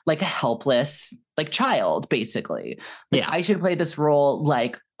role like a helpless like child, basically. Like, I should play this role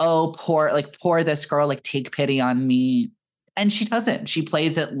like, oh, poor this girl, like take pity on me. And she doesn't. She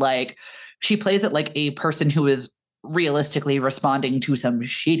plays it like a person who is realistically responding to some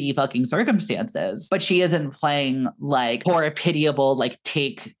shitty fucking circumstances, but she isn't playing like poor pitiable, like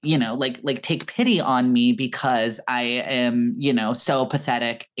take pity on me because I am, so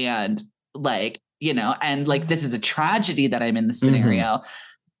pathetic and and like this is a tragedy that I'm in the scenario. Mm-hmm.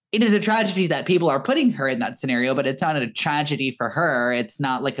 It is a tragedy that people are putting her in that scenario, but it's not a tragedy for her. It's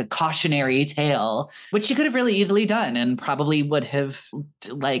not like a cautionary tale, which she could have really easily done and probably would have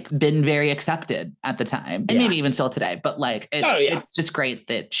like been very accepted at the time and maybe even still today. But like, it's just great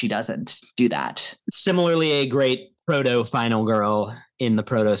that she doesn't do that. Similarly, a great proto final girl in the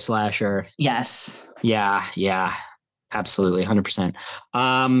proto slasher. Yes. Yeah. Absolutely.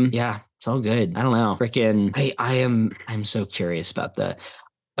 100%. Yeah, it's all good. I don't know. Freaking, I'm so curious about the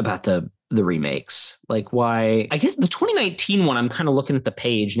remakes. Like why, I guess the 2019 one, I'm kind of looking at the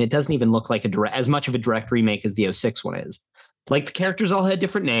page and it doesn't even look like as much of a direct remake as the 06 one is. Like the characters all had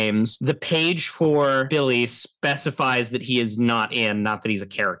different names. The page for Billy specifies that he is not that he's a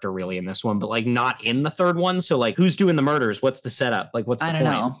character really in this one, but like not in the third one. So like who's doing the murders? What's the setup? Like what's the point?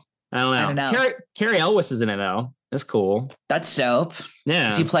 I don't know. Carrie Elwes is in it though. That's cool. That's dope. Yeah.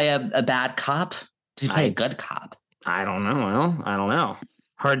 Does he play a bad cop? Does he play a good cop? I don't know. Well, I don't know.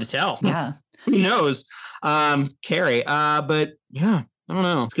 Hard to tell. Yeah. Who knows? Carrie. But yeah, I don't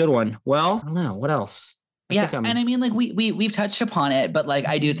know. It's a good one. Well, I don't know. What else? And I mean, like we've touched upon it, but like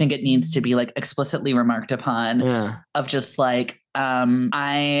I do think it needs to be like explicitly remarked upon. Yeah. Of just like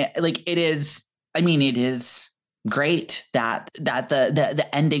it is great that the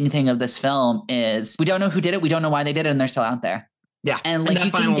ending thing of this film is we don't know who did it, we don't know why they did it, and they're still out there. Yeah. And like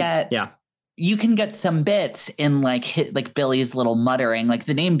you can get some bits in like Billy's little muttering. Like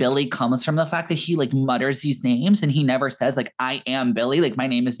the name Billy comes from the fact that he like mutters these names and he never says like, I am Billy, like my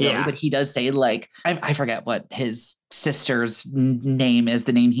name is Billy, but he does say like, I forget what his sister's name is,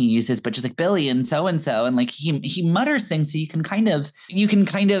 the name he uses, but just like Billy and so, and like he mutters things. So you can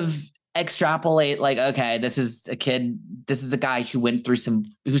kind of extrapolate like, okay, this is a kid, this is a guy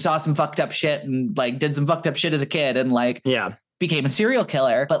who saw some fucked up shit and like did some fucked up shit as a kid and like became a serial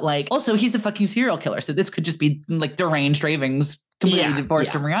killer, but like also he's a fucking serial killer, so this could just be like deranged ravings completely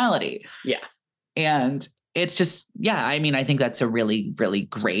divorced from reality. And it's just I mean, I think that's a really, really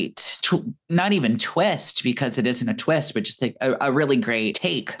great not even twist, because it isn't a twist, but just like a really great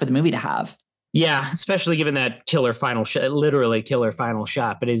take for the movie to have. Yeah, especially given that literally killer final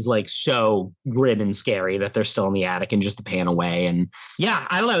shot, but is like so grim and scary that they're still in the attic and just the pan away. And yeah,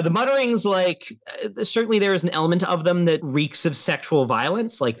 I don't know. The mutterings, like certainly there is an element of them that reeks of sexual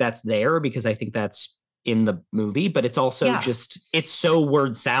violence. Like that's there because I think that's in the movie, but it's also just, it's so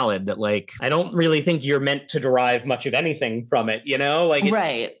word salad that like, I don't really think you're meant to derive much of anything from it, you know? Like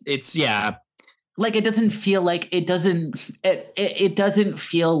it's like it doesn't feel like it doesn't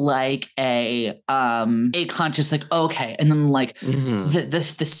feel like a conscious like, okay, and then like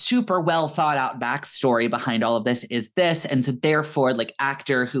the super well thought out backstory behind all of this is this, and so therefore like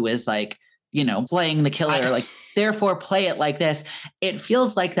actor who is like, you know, playing the killer, like therefore play it like this. It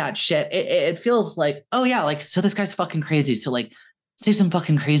feels like that shit. It feels like, oh yeah, like so this guy's fucking crazy, so like say some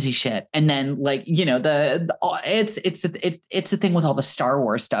fucking crazy shit. And then like, you know, it's the thing with all the Star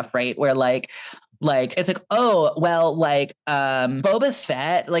Wars stuff, right? Where like it's like, oh, well, like Boba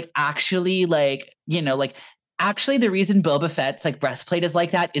Fett, like actually like, you know, like actually the reason Boba Fett's like breastplate is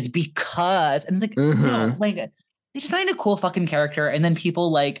like that is because, and it's like, no, like they designed a cool fucking character and then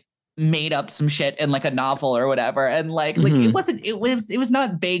people like made up some shit in like a novel or whatever. And like it was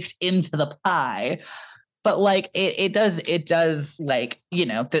not baked into the pie. But like it does like, you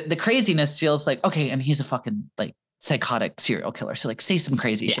know, the craziness feels like, okay, and he's a fucking like psychotic serial killer. So like say some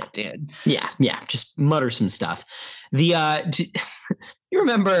crazy shit, dude. Yeah. Just mutter some stuff. You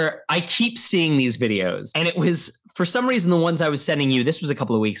remember, I keep seeing these videos, and it was for some reason the ones I was sending you, this was a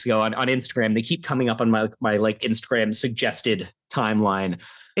couple of weeks ago on Instagram. They keep coming up on my like Instagram suggested timeline.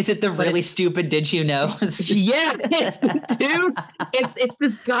 Is it the really stupid did you know? Yeah, dude. It's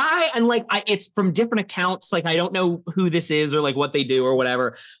this guy, and like it's from different accounts. Like I don't know who this is or like what they do or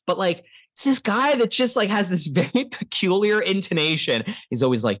whatever, but like it's this guy that just like has this very peculiar intonation. He's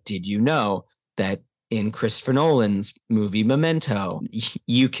always like, "Did you know that in Christopher Nolan's movie Memento,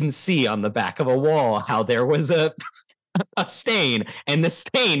 you can see on the back of a wall how there was a stain, and the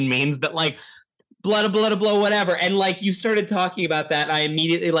stain means that like." Blood, whatever. And like you started talking about that, I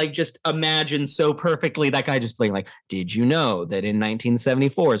immediately like just imagined so perfectly that guy just playing like, did you know that in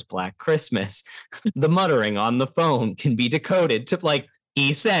 1974's Black Christmas, the muttering on the phone can be decoded to like,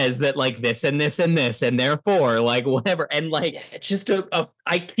 he says that like this and this and this, and therefore like whatever. And like, it's just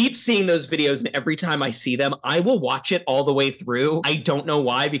I keep seeing those videos, and every time I see them, I will watch it all the way through. I don't know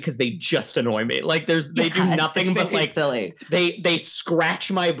why, because they just annoy me. Like they do nothing but like silly. They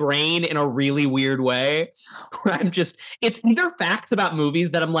scratch my brain in a really weird way. I'm just, it's either facts about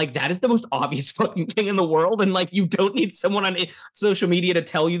movies that I'm like, that is the most obvious fucking thing in the world, and like you don't need someone on social media to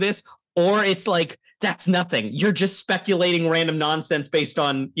tell you this, or it's like, that's nothing. You're just speculating random nonsense based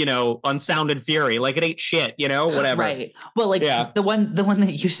on, you know, on Sound and Fury. Like it ain't shit, you know, whatever. Right. Well, like the one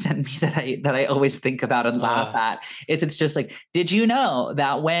that you sent me that I always think about and laugh at is it's just like, did you know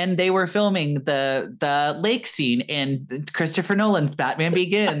that when they were filming the lake scene in Christopher Nolan's Batman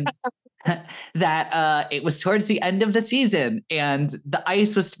Begins, that it was towards the end of the season and the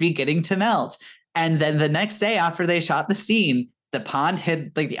ice was beginning to melt. And then the next day after they shot the scene, the pond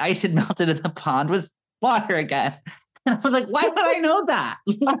had like the ice had melted and the pond was water again. And I was like, why would I know that?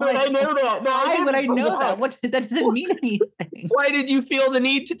 Why would I know that? Why would I know that? That doesn't mean anything. Why did you feel the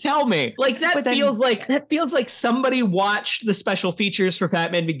need to tell me? Like that feels like somebody watched the special features for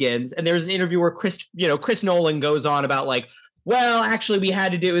Batman Begins, and there's an interview where Chris Nolan goes on about like, well, actually,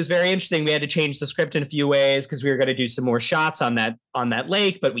 it was very interesting. We had to change the script in a few ways because we were going to do some more shots on that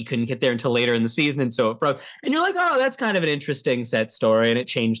lake, but we couldn't get there until later in the season. And so it froze. And you're like, oh, that's kind of an interesting set story. And it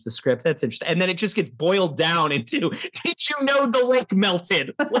changed the script. That's interesting. And then it just gets boiled down into, did you know the lake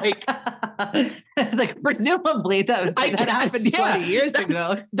melted? Like, it's like, presumably that happened 20 years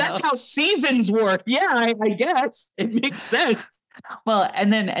ago. So. That's how seasons work. Yeah, I guess it makes sense. Well,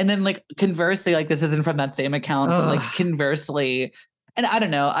 and then like conversely, like this isn't from that same account, but like conversely, And I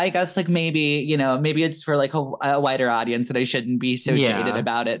don't know, I guess like maybe, maybe it's for like a wider audience and I shouldn't be so jaded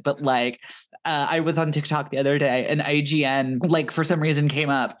about it. But like, I was on TikTok the other day and IGN, like for some reason came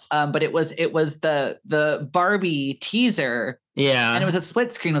up. But it was the Barbie teaser. Yeah. And it was a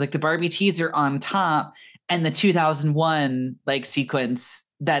split screen with like the Barbie teaser on top and the 2001 like sequence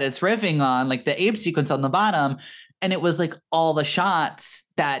that it's riffing on, like the ape sequence on the bottom. And it was like all the shots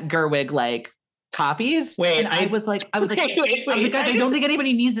that Gerwig like copies. Wait, I was like, I don't think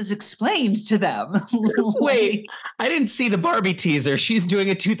anybody needs this explained to them. Wait, I didn't see the Barbie teaser. She's doing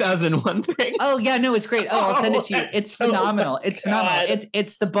a 2001 thing. Oh yeah, no, it's great. Oh, I'll send it to you. It's phenomenal. It's phenomenal.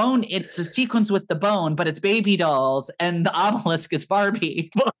 It's the bone. It's the sequence with the bone, but it's baby dolls, and the obelisk is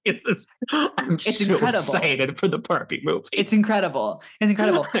Barbie. I'm so excited for the Barbie movie. It's incredible. It's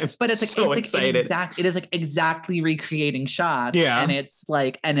incredible. But it's like so excited. It is like exactly recreating shots. Yeah, and it's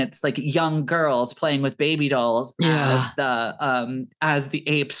like young girls playing with baby dolls as the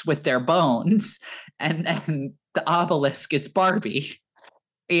apes with their bones, and the obelisk is Barbie.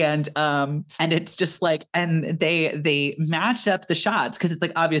 And it's just like, and they matched up the shots because it's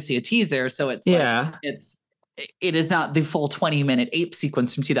like obviously a teaser, so it's like, it is not the full 20-minute ape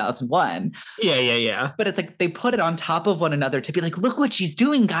sequence from 2001. Yeah. But it's like they put it on top of one another to be like, look what she's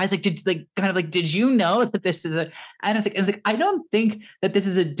doing, guys. Like, did you know that this is a? And it's like I don't think that this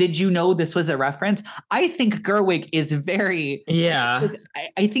is a. Did you know this was a reference? I think Gerwig is very. Yeah. Like,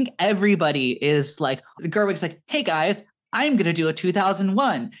 I think everybody is like Gerwig's like, hey guys, I'm going to do a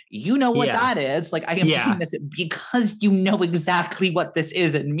 2001. You know what that is. Like I am doing this because you know exactly what this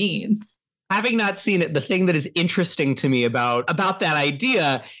is and means. Having not seen it, the thing that is interesting to me about that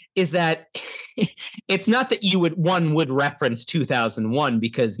idea is that it's not that one would reference 2001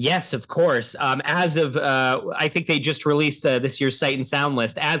 because yes, of course, as of I think they just released this year's Sight and Sound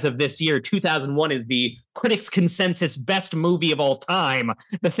list. As of this year, 2001 is the critics' consensus best movie of all time.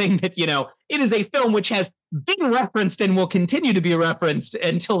 The thing that, it is a film which has been referenced and will continue to be referenced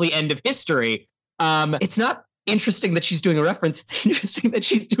until the end of history. It's not interesting that she's doing a reference. It's interesting that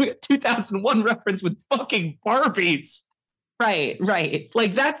she's doing a 2001 reference with fucking Barbies. Right.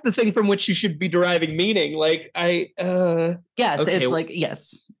 Like that's the thing from which you should be deriving meaning. Like yes, okay. It's like,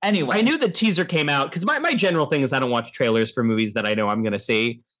 yes. Anyway. I knew the teaser came out because my general thing is I don't watch trailers for movies that I know I'm going to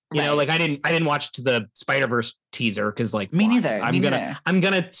see. You know, like I didn't watch the Spider-Verse teaser because like me neither. I'm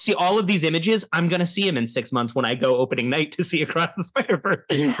gonna see all of these images. I'm gonna see them in 6 months when I go opening night to see Across the Spider-Verse.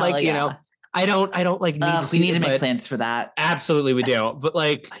 Like, I don't like we need to make plans for that. Absolutely we do. But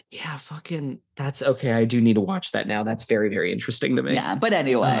like, fucking that's okay. I do need to watch that now. That's very, very interesting to me. Yeah, but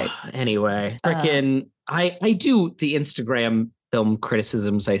anyway. Freaking I do the Instagram film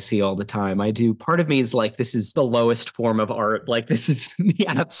criticisms I see all the time. I do. Part of me is like, this is the lowest form of art. Like this is the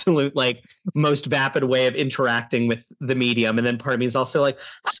absolute like most vapid way of interacting with the medium. And then part of me is also like,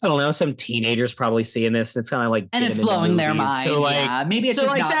 I don't know, some teenagers probably seeing this and it's kind of like, and it's blowing their mind. So like, maybe it's just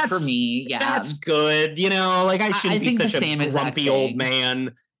like, not for me. Yeah, that's good. Like I shouldn't be such a grumpy old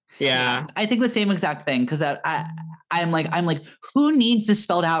man. Yeah. I think the same exact thing because I'm like, who needs this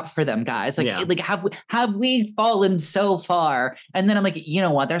spelled out for them, guys? Like have we fallen so far? And then I'm like, you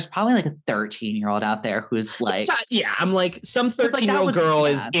know what? There's probably like a 13-year-old out there who's like, I'm like, some 13-year-old girl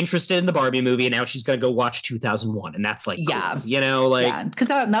is interested in the Barbie movie, and now she's gonna go watch 2001, and that's like, cool, because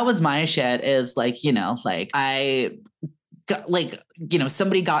that was my shit. Is like,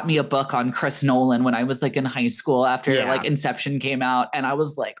 somebody got me a book on Chris Nolan when I was like in high school after like Inception came out, and I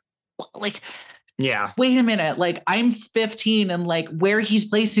was like, wait a minute, like I'm 15 and like where he's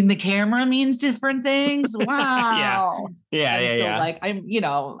placing the camera means different things. Wow. Yeah. Like I'm,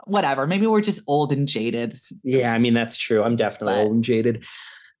 whatever. Maybe we're just old and jaded. Yeah, I mean that's true. I'm definitely old and jaded.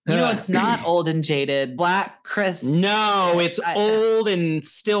 It's not old and jaded. Black Christmas. No, it's old and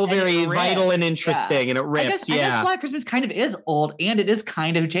still very vital and interesting, and it rips. I guess Black Christmas kind of is old and it is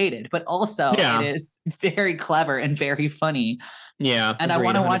kind of jaded, but also it is very clever and very funny. Yeah, and agreed, I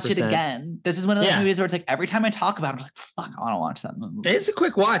want to watch it again. This is one of those movies where it's like every time I talk about it, I'm like, fuck, I want to watch that movie. It's a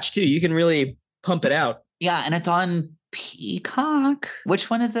quick watch too. You can really pump it out. Yeah, and it's on Peacock.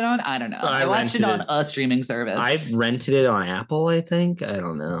 Which one is it on? I don't know. I watched it on a streaming service. I rented it on Apple, I think. I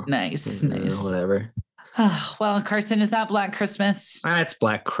don't know. Nice. Whatever. Well, Carson, is that Black Christmas? That's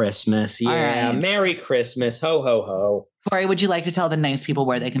Black Christmas. Yeah. Right. Merry Christmas. Ho, ho, ho. Corey, would you like to tell the nice people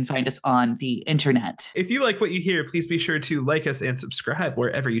where they can find us on the internet? If you like what you hear, please be sure to like us and subscribe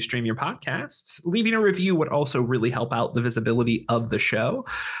wherever you stream your podcasts. Leaving a review would also really help out the visibility of the show.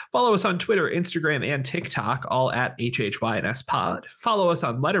 Follow us on Twitter, Instagram, and TikTok, all at HHYNSPod. Follow us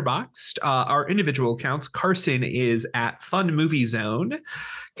on Letterboxd. Our individual accounts, Carson is at Fun Movie Zone.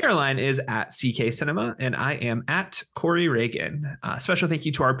 Caroline is at CK Cinema, and I am at Corey Reagan. Special thank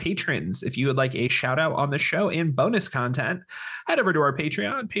you to our patrons. If you would like a shout out on the show and bonus content, head over to our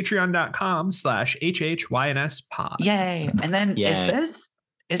Patreon, patreon.com/HHYNSpod. Yay. And then that's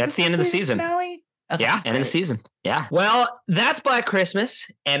the end of the season. Finale? Okay, yeah, end of the season. Yeah. Well, that's Black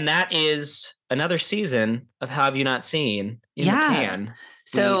Christmas, and that is another season of How Have You Not Seen in the can.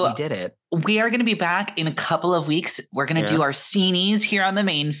 So we did it. We are going to be back in a couple of weeks. We're going to do our Scenes here on the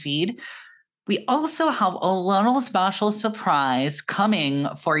main feed. We also have a little special surprise coming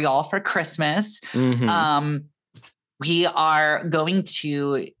for y'all for Christmas. Mm-hmm. We are going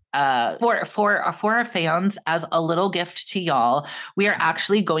to for our fans, as a little gift to y'all, we are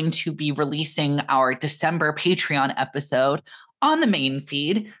actually going to be releasing our December Patreon episode on the main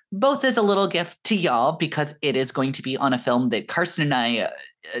feed, both as a little gift to y'all, because it is going to be on a film that Carson and I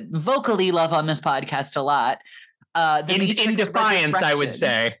vocally love on this podcast a lot. In defiance, I would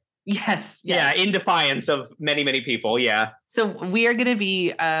say. Yes. Yeah, in defiance of many, many people. Yeah. So we are going to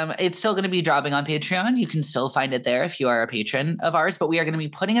be, it's still going to be dropping on Patreon. You can still find it there if you are a patron of ours, but we are going to be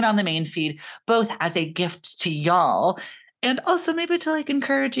putting it on the main feed, both as a gift to y'all, and also maybe to like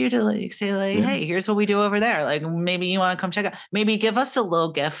encourage you to like say like, hey, here's what we do over there. Like maybe you want to come check out, maybe give us a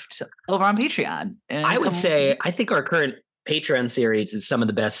little gift over on Patreon. I would say, I think our current Patreon series is some of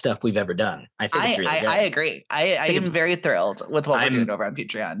the best stuff we've ever done. I think it's really good. I agree. I am very thrilled with what we're doing over on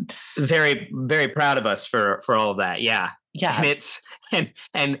Patreon. Very, very proud of us for all of that. Yeah. Yeah. And it's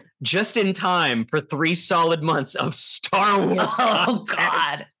and just in time for 3 solid months of Star Wars. Oh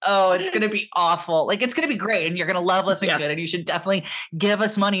God. Oh, it's gonna be awful. Like it's gonna be great and you're gonna love listening to it, and you should definitely give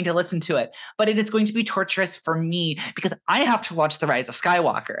us money to listen to it. But it is going to be torturous for me because I have to watch The Rise of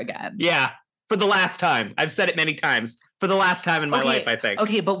Skywalker again. Yeah. For the last time. I've said it many times. For the last time in my life, I think.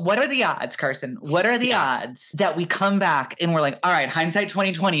 Okay, but what are the odds, Carson? What are the odds that we come back and we're like, all right, hindsight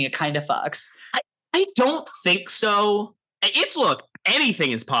 2020, it kind of fucks? I don't think so. Look,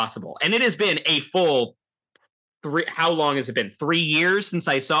 anything is possible. And it has been a full, how long has it been? 3 years since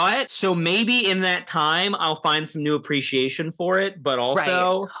I saw it. So maybe in that time, I'll find some new appreciation for it. But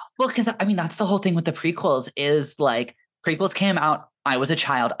also. Right. Well, because I mean, that's the whole thing with the prequels is like, prequels came out. I was a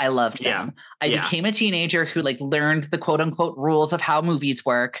child. I loved them. I became a teenager who like learned the quote unquote rules of how movies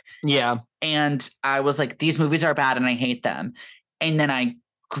work. Yeah. And I was like, these movies are bad and I hate them. And then I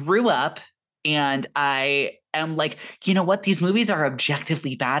grew up and I am like, you know what? These movies are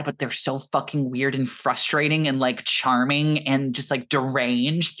objectively bad, but they're so fucking weird and frustrating and like charming and just like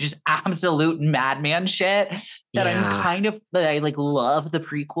deranged, just absolute madman shit that I like love the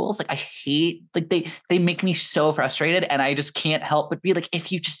prequels. Like I hate, like they make me so frustrated and I just can't help but be like,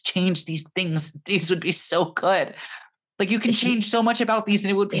 if you just change these things, these would be so good. Like you can change so much about these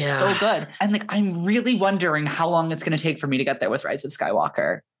and it would be so good. And like, I'm really wondering how long it's going to take for me to get there with Rise of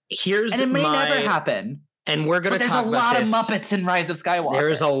Skywalker. And it may never happen. And we're going to talk about There's a lot of Muppets in Rise of Skywalker.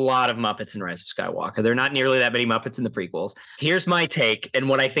 There's a lot of Muppets in Rise of Skywalker. There are not nearly that many Muppets in the prequels. Here's my take, and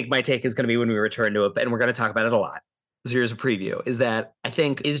what I think my take is going to be when we return to it, and we're going to talk about it a lot. So here's a preview, is that I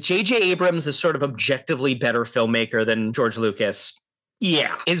think, is J.J. Abrams a sort of objectively better filmmaker than George Lucas?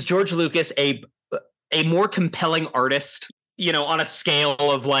 Yeah. Is George Lucas a more compelling artist, you know, on a scale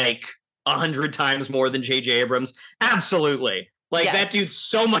of like 100 times more than J.J. Abrams? Absolutely. Like that dude's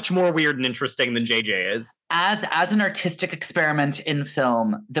so much more weird and interesting than JJ is. As an artistic experiment in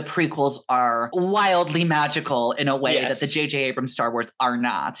film, the prequels are wildly magical in a way that the JJ Abrams Star Wars are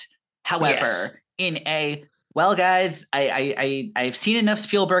not. However, well, guys, I've seen enough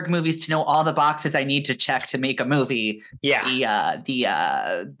Spielberg movies to know all the boxes I need to check to make a movie. Yeah.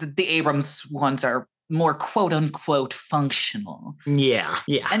 The Abrams ones are more quote unquote functional. Yeah.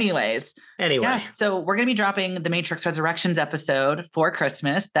 Anyway. Yeah, so we're going to be dropping the Matrix Resurrections episode for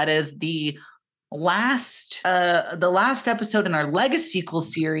Christmas. That is the last episode in our Legacy sequel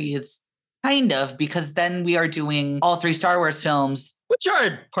series, kind of, because then we are doing all 3 Star Wars films, which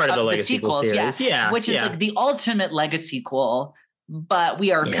are part of the Legacy sequels series. Which is like the ultimate Legacy sequel, but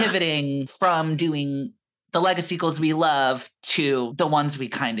we are pivoting from doing the Legacy sequels we love to the ones we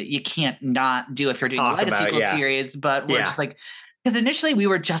you can't not do if you're doing the Legacy sequel series, but we're just like, because initially we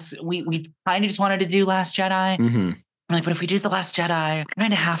kind of just wanted to do Last Jedi. Mm-hmm. Like, but if we do The Last Jedi, we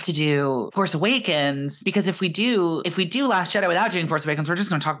kind of have to do Force Awakens, because if we do Last Jedi without doing Force Awakens, we're just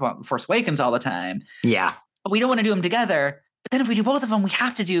going to talk about Force Awakens all the time. Yeah. But we don't want to do them together. But then if we do both of them, we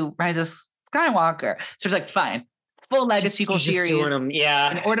have to do Rise of Skywalker. So it's like, fine. Full Legacy sequel series,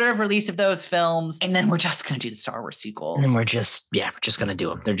 in order of release of those films, and then we're just going to do the Star Wars sequel. And then we're just going to do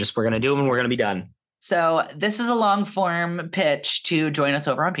them. We're going to do them, and we're going to be done. So this is a long form pitch to join us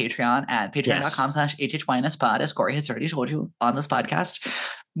over on Patreon at patreon.com/HHYNSpod, as Corey has already told you on this podcast.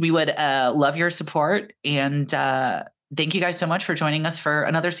 We would love your support. And thank you guys so much for joining us for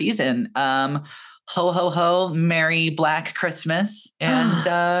another season. Ho, ho, ho, Merry Black Christmas.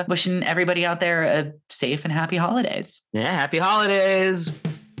 And wishing everybody out there a safe and happy holidays. Yeah, happy holidays.